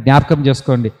 ప్రేమైన జ్ఞాపకం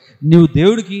చేసుకోండి. నువ్వు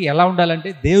దేవుడికి ఎలా ఉండాలంటే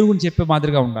దేవుడి గురించి చెప్పే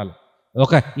మాదిరిగా ఉండాలి.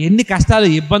 ఎన్ని కష్టాలు,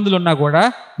 ఇబ్బందులు ఉన్నా కూడా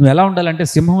నువ్వు ఎలా ఉండాలంటే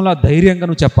సింహంలో ధైర్యంగా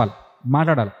నువ్వు చెప్పాలి,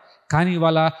 మాట్లాడాలి. కానీ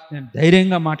ఇవాళ నేను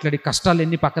ధైర్యంగా మాట్లాడి కష్టాలు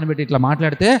ఎన్ని పక్కన పెట్టి ఇట్లా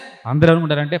మాట్లాడితే అందరూ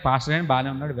అనుకుంటారంటే పాస్టర్ అయినా బాగానే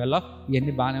ఉన్నాడు,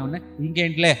 ఇవన్నీ బాగానే ఉన్నాయి,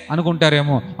 ఇంకేంటిలే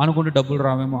అనుకుంటారేమో, అనుకుంటే డబ్బులు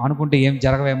రావేమో, అనుకుంటే ఏం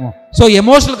జరగవేమో. సో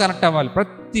ఎమోషనల్ కనెక్ట్ అవ్వాలి.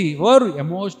 ప్రతి ఓరు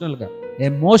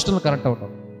ఎమోషనల్ కనెక్ట్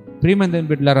అవుతాం. ప్రియమైన దేవుని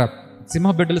బిడ్డలారా, సింహ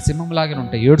బిడ్డలు సింహంలాగానే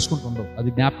ఉంటాయి, ఏడ్చుకుంటుండవు. అది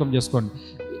జ్ఞాపకం చేసుకోండి.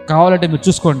 కావాలంటే మీరు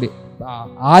చూసుకోండి,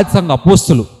 ఆది సంఘ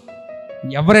అపోస్తులు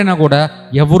ఎవరైనా కూడా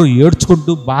ఎవరు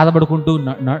ఏడ్చుకుంటూ బాధపడుకుంటూ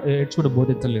ఏడ్చుకుంటూ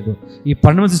బోధించలేదు. ఈ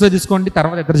 12 మంది శిష్యులు తీసుకోండి,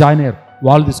 తర్వాత ఇద్దరు జాయిన్ అయ్యారు,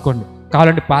 వాళ్ళు తీసుకోండి.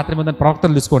 కావాలంటే పాత నిబంధన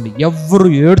ప్రవక్తలు తీసుకోండి, ఎవరు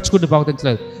ఏడ్చుకుంటూ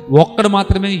ప్రవచించలేదు. ఒక్కడు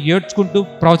మాత్రమే ఏడ్చుకుంటూ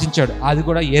ప్రవచించాడు, అది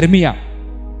కూడా యెరెమీయా.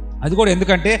 అది కూడా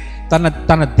ఎందుకంటే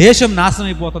తన దేశం నాశనం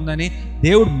అయిపోతుందని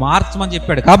దేవుడు మార్చమని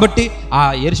చెప్పాడు. కాబట్టి ఆ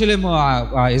యెరూషలేము,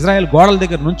 ఇజ్రాయెల్ గోడల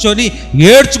దగ్గర నుంచొని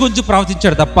ఏడ్చుకుంటూ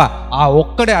ప్రవచించాడు తప్ప ఆ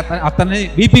ఒక్కడే అతన్ని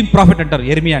వీపింగ్ ప్రాఫిట్ అంటారు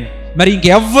యెరెమీయాని. మరి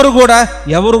ఇంకెవ్వరు కూడా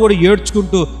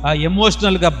ఏడ్చుకుంటూ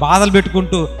ఎమోషనల్గా బాధలు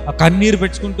పెట్టుకుంటూ కన్నీరు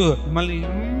పెట్టుకుంటూ మళ్ళీ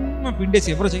పిండేసి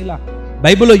ఎవరు చేయాల,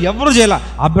 బైబిల్లో ఎవరు చేయాల.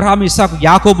 అబ్రహాం, ఇస్సాకు,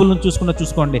 యాకోబులను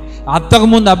చూసుకోండి.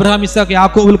 అంతకుముందు అబ్రహాం, ఇస్సాకు,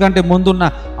 యాకోబుల కంటే ముందున్న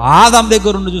ఆదాం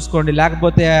దగ్గర ఉండి చూసుకోండి,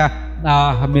 లేకపోతే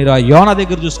మీరు యోనా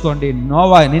దగ్గర చూసుకోండి,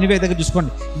 నోవా, నినివే దగ్గర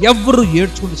చూసుకోండి. ఎవరు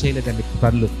ఏడ్చుకుంటూ చేయలేదండి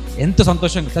పనులు. ఎంత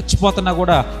సంతోషంగా చచ్చిపోతున్నా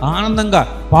కూడా ఆనందంగా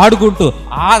పాడుకుంటూ,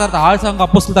 ఆ తర్వాత ఆది సంఘ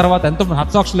అపోస్తుల తర్వాత ఎంతోమంది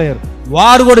హతసాక్షులు అయ్యారు.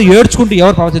 వారు కూడా ఏడ్చుకుంటూ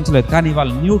ఎవరు ప్రవచించలేదు. కానీ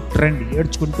వాళ్ళ న్యూ ట్రెండ్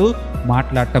ఏడ్చుకుంటూ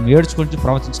మాట్లాడటం, ఏడ్చుకుంటూ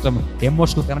ప్రవచించడం,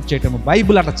 ఎమోషనల్ కనెక్ట్ చేయటం.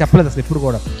 బైబిల్ అట్లా చెప్పలేదు అసలు ఎప్పుడు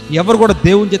కూడా. ఎవరు కూడా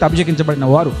దేవుని చేత అభిషేకించబడిన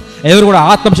వారు, ఎవరు కూడా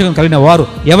ఆత్మాభిషేకం కలిగిన వారు,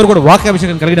 ఎవరు కూడా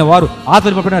వాక్యాభిషేకం కలిగిన వారు,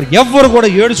 ఆత్మపడిన వారు ఎవరు కూడా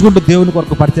ఏడ్చుకుంటూ దేవుని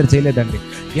కొరకు పరిచయం చేయలేదండి.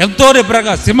 ఎంతో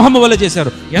నిబ్రంగా సింహం వల్ల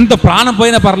చేశారు. ఎంత ప్రాణం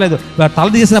పోయినా పర్లేదు, తల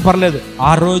తీసినా పర్లేదు.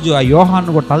 ఆ రోజు ఆ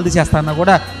యోహాను కూడా తల తీసేస్తానా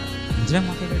కూడా నిజమే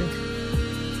మాట్లాడాడు.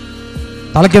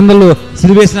 తల కిందలు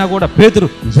సిలివేసినా కూడా పేతురు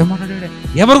నిజం మాట్లాడాడు.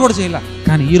 ఎవరు కూడా చేయాల.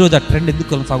 కానీ ఈరోజు ఆ ట్రెండ్ ఎందుకు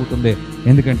కొనసాగుతుంది?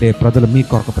 ఎందుకంటే ప్రజలు మీ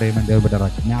కొరకు ప్రేమ దేవుని బిడ్డ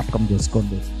జ్ఞాపకం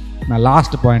చేసుకోండి. నా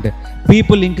last point,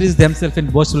 people increase themself in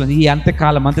boasting. ఈ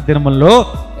అంత్యకాలం దినముల్లో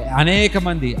అనేక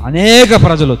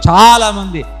ప్రజలు, చాలా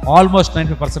మంది, ఆల్మోస్ట్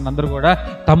 95% అందరూ కూడా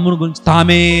తమ్ముని గురించి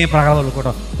తామే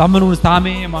ప్రగలవలుకోవడం, తమ్ముని గురించి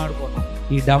తామే మాడుకోవడం,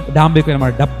 ఈ డాంబికమైన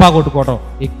మాట డబ్బా కొట్టుకోవడం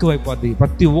ఎక్కువైపోద్ది.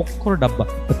 ప్రతి ఒక్కరు డబ్బా.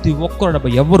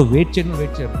 ఎవరు వెయిట్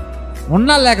చేయరు.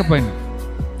 ఉన్నా లేకపోయినా.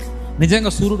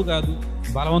 నిజంగా సూర్యుడు కాదు,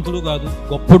 బలవంతుడు కాదు,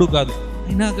 గొప్పడు కాదు,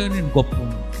 అయినా కానీ నేను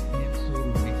గొప్పని, నేను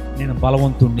సూర్యుడిని, నేను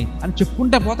బలవంతుణ్ణి అని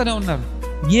చెప్పుకుంటా పోతూనే ఉన్నారు.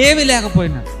 ఏమీ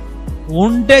లేకపోయినా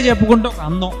ఉంటే చెప్పుకుంటే ఒక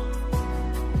అందం,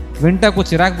 వెంటకు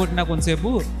చిరాకు పుట్టినా కొంతసేపు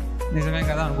నిజమే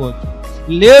కదా అనుకోవచ్చు.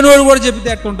 లేనోడు కూడా చెప్తే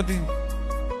ఎట్టుంటుంది?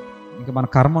 ఇంకా మన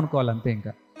కర్మ అనుకోవాలి అంతే.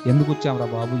 ఇంకా ఎందుకు వచ్చాంరా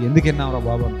బాబు, ఎందుకు విన్నాంరా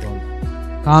బాబు అనుకోవాలి.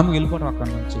 కాముగా వెళ్ళిపోవడం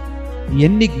అక్కడి నుంచి.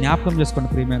 ఇవన్నీ జ్ఞాపకం చేసుకోండి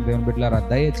ప్రియమైన దేవుని బిడ్డలారా.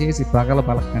 దయచేసి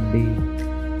పలకండి,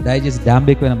 దయచేసి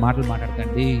డాంబికమైన మాటలు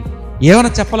మాట్లాడకండి. ఏమైనా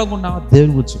చెప్పాలనుకున్నావా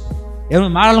దేవుని గురించి,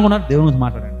 ఏమైనా మాట్లాడాలనుకున్నారా దేవుని గురించి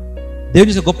మాట్లాడండి. దేవుని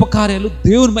చేసే గొప్ప కార్యాలు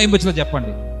దేవుని మహిమలో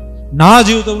చెప్పండి. నా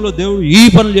జీవితంలో దేవుడు ఈ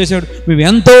పనులు చేశాడు, మేము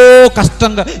ఎంతో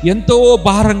కష్టంగా, ఎంతో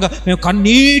భారంగా, మేము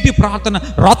కన్నీటి ప్రార్థన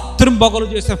రాత్రింబగలు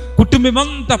చేసాం,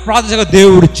 కుటుంబమంతా ప్రార్థనగా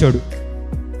దేవుడిచ్చాడు.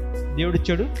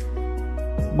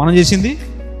 మనం చేసింది,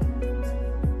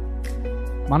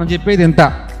 మనం చెప్పేది ఎంత,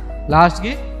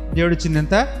 లాస్ట్కి దేవుడిచ్చింది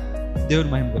ఎంత, దేవుడి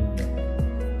మహిమ కలిగింది.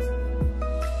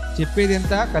 చెప్పేది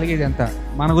ఎంత, కలిగేది ఎంత,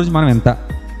 మన గురించి మనం ఎంత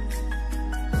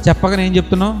చెప్పగానే ఏం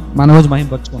చెప్తున్నాం, మన గురించి మహిమ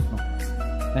పరుచుకుంటున్నాం.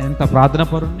 నేను ఎంత ప్రార్థన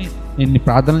పరుణ్ణి, నేను ఇన్ని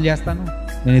ప్రార్థనలు చేస్తాను,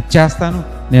 నేను ఇచ్చేస్తాను,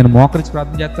 నేను మోకరించి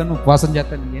ప్రార్థన చేస్తాను, ఉపవాసం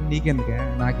చేస్తాను. నేను నీకెందుకే,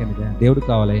 నాకెందుకే, దేవుడికి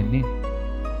కావాలి అవన్నీ.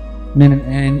 నేను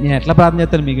ఎట్లా ప్రార్థన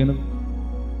చేస్తాను మీకెందుకు?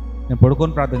 నేను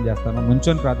పడుకొని ప్రార్థన చేస్తాను,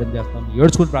 నుంచొని ప్రార్థన చేస్తాను,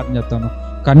 ఏడ్చుకొని ప్రార్థన చేస్తాను,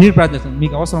 కన్నీరు ప్రార్థన చేస్తాను.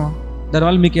 మీకు అవసరమా?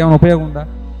 దానివల్ల మీకు ఏమైనా ఉపయోగం ఉందా?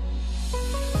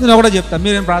 నేను ఒకటే చెప్తాను,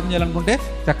 మీరేం ప్రార్థన చేయాలనుకుంటే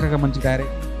చక్కగా మంచి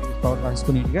డైరెక్ట్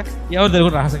రాసుకుని నీట్గా ఎవరు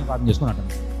దగ్గర రహస్యంగా ప్రార్థన చేసుకుని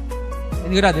అంటాను.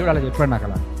 ఎందుకంటే ఆ దేవుడు అలా చెప్పాడు నాకు.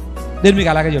 అలా నేను మీకు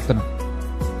అలాగే చెప్తున్నాను.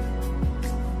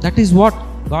 That is what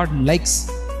God likes.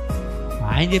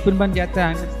 ఆయన చెప్పిన పని చేస్తే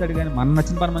ఆయన నచ్చుతాడు, కానీ మన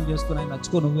నచ్చిన పని మనం చేసుకుని ఆయన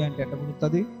నచ్చుకో నువ్వే అంటే ఎట్లా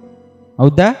కుదురుతుంది?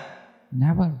 అవుద్దా?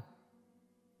 నెవర్.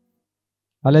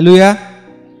 హల్లెలూయా.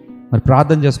 మరి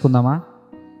ప్రార్థన చేసుకుందామా?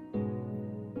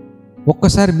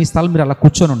 ఒక్కసారి మీ స్థలం మీరు అలా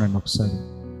కూర్చొని ఉండండి. ఒకసారి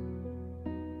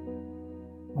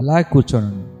అలా కూర్చొని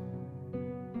ఉండండి.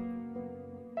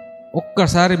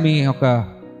 ఒక్కసారి మీ యొక్క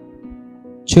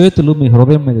చేతులు మీ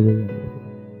హృదయం మీద వేయండి.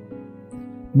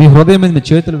 మీ హృదయం మీద మీ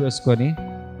చేతులు వేసుకొని,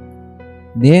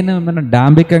 నేను ఏమైనా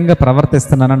డాంబికంగా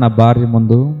ప్రవర్తిస్తున్నానా నా భార్య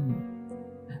ముందు,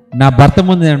 నా భర్త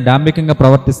ముందు నేను డాంబికంగా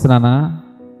ప్రవర్తిస్తున్నానా,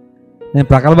 నేను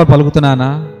ప్రగల్భ పలుకుతున్నానా,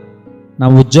 నా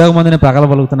ఉద్యోగం ముందు నేను ప్రగల్భ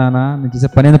పలుకుతున్నానా, నేను చేసే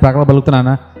పని ప్రగల్భ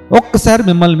పలుకుతున్నానా? ఒక్కసారి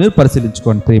మిమ్మల్ని మీరు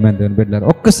పరిశీలించుకోండి ప్రియమైన దేవుని బిడ్డలారా.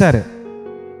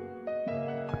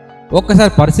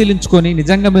 ఒక్కసారి పరిశీలించుకొని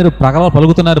నిజంగా మీరు ప్రగల్భ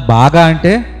పలుకుతున్నారు బాగా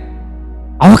అంటే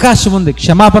అవకాశం ఉంది.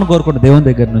 క్షమాపణ కోరుకోండి దేవుని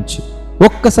దగ్గర నుంచి.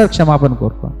 ఒక్కసారి క్షమాపణ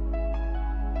కోరుకోండి.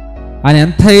 ఆయన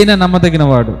ఎంతైనా నమ్మదగిన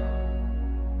వాడు,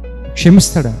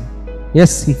 క్షమిస్తాడు.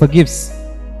 Yes, he forgives.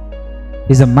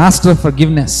 Is a master of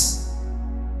forgiveness.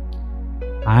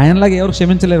 ఆయనలాగా ఎవరు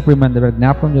క్షమించలేరు ప్రియమైన దేవుడు.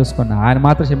 జ్ఞాపకం చేసుకోండి, ఆయన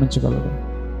మాత్రం క్షమించగలరు.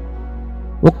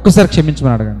 ఒక్కసారి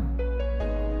క్షమించమని అడగండి.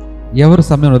 ఎవరు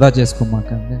సమయం వృధా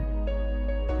చేసుకోమాకండి.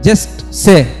 Just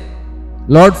say,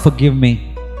 lord forgive me.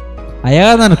 అయ్యా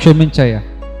నన్ను క్షమించయ్యా.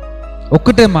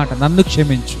 ఒక్కటే మాట, నన్ను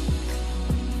క్షమించు.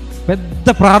 పెద్ద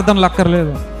ప్రార్థనలు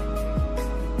అక్కర్లేదు.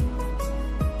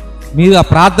 మీరు ఆ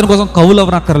ప్రార్థన కోసం కవులు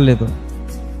అవ్వనక్కర్లేదు.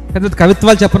 పెద్ద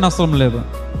కవిత్వాలు చెప్పని అవసరం లేదు.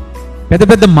 పెద్ద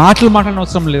పెద్ద మాటలు మాట్లాడిన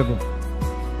అవసరం లేదు.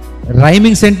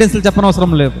 రైమింగ్ సెంటెన్స్లు చెప్పని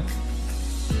అవసరం లేదు.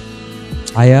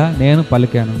 అయ్యా నేను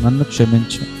పలికాను, నన్ను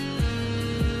క్షమించు,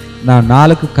 నా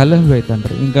నాలుగు కళ్ళెం వేయి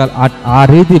తండ్రి. ఇంకా ఆ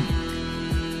రీతి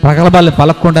ప్రగల్భాలను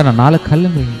పలకకుండా నా నాలుగు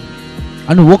కళ్ళెం వేయి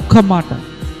అని ఒక్క మాట,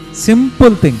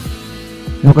 సింపుల్ థింగ్.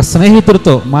 ఒక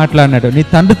స్నేహితుడితో మాట్లాడినట్టు, నీ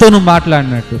తండ్రితో నువ్వు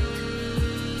మాట్లాడినట్టు,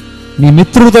 నీ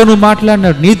మిత్రుడితో నువ్వు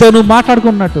మాట్లాడినట్టు, నీతో నువ్వు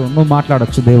మాట్లాడుకున్నట్టు నువ్వు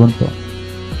మాట్లాడచ్చు దేవునితో.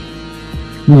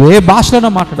 నువ్వు ఏ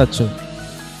భాషలోనో మాట్లాడచ్చు.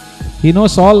 He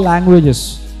knows all languages.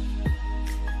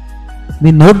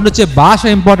 నీ నోటి వచ్చే భాష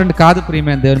ఇంపార్టెంట్ కాదు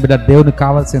ప్రియమైన దేవుని బిడ్డ. దేవునికి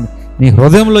కావాల్సింది నీ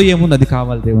హృదయంలో ఏముంది, అది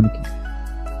కావాలి దేవునికి.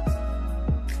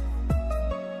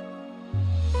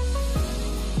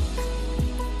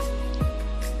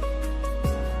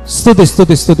 స్తుతి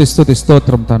స్తుతి స్తుతి స్తుతి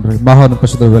స్తోత్రం తండ్రి. మహోన్నత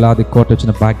పరిశుద్ధ వేలాది కోట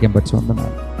వచ్చిన భాగ్యం బట్టి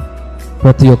వందనాలు.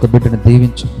 ప్రతి ఒక్క బిడ్డను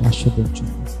దీవించు, ఆశీర్వదించు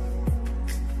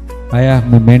అయ్యా.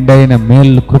 మీ మెండైన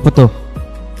మేలు కృపతో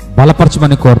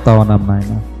బలపరచమని కోరుతా ఉన్నాం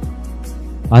నాయన.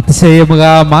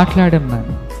 అతిశయముగా మాట్లాడాం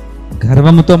నాయన,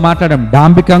 గర్వముతో మాట్లాడాం,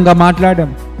 డాంబికంగా మాట్లాడాం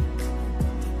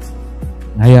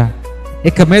అయ్యా.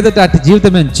 ఇక మీదట అటు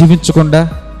జీవితం మేము జీవించకుండా,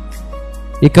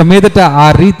 ఇక మీదట ఆ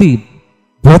రీతి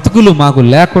బ్రతుకులు మాకు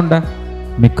లేకుండా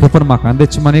మీ కృపను మాకు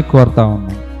అందించమని కోరుతా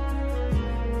ఉన్నాం.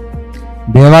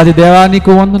 దేవాది దేవా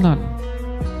నీకు వందనాలు,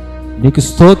 నీకు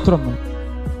స్తోత్రము.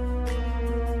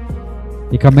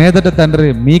 ఇక మీదట తండ్రి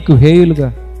మీకు హేయులుగా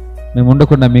మేము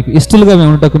ఉండకుండా మీకు ఇష్టలుగా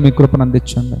మేము ఉండటకు మీ కృపను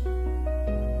అందించండి.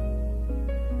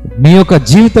 మీ యొక్క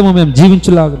జీవితము మేము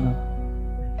జీవించలాగున,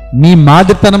 మీ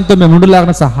మాదిరితనంతో మేము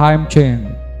ఉండలాగిన సహాయం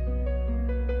చేయండి.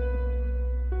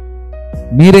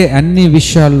 మీరే అన్ని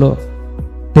విషయాల్లో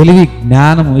తెలివి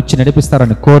జ్ఞానము ఇచ్చి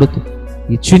నడిపిస్తారని కోరుతూ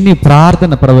ఈ చిన్ని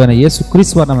ప్రార్థన ప్రభువైన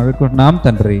యేసుక్రీస్తు వారిని మనం అడుగుకుంటున్నాం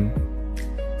తండ్రి.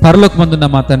 పరలోకమందున్న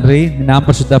మా తండ్రి, నీ నామం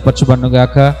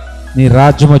పరిశుద్ధపరచబడునుగాక, నీ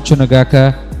రాజ్యం వచ్చునుగాక,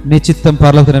 నీ చిత్తం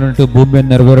పరలోకమైనటువంటి భూమి మీద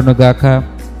నెరవేరునుగాక.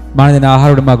 మనదిన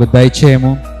ఆహారుడు మాకు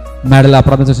దయచేయము, మేడల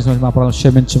అపరాధం చేసిన మా అపరాధం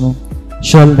క్షమించము,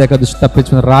 శోధన దగ్గర దృష్టి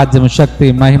తప్పించుకున్న రాజ్యం, శక్తి,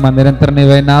 మహిమ నిరంతరం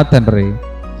నీవైనా తండ్రి.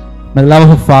 May the love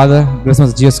of Father, grace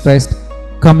of Jesus Christ,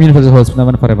 commune with the Holy Spirit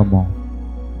and forevermore.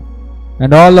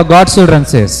 And all the God's children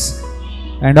says,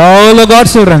 and all the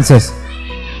God's children says,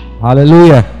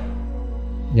 hallelujah,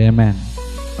 amen.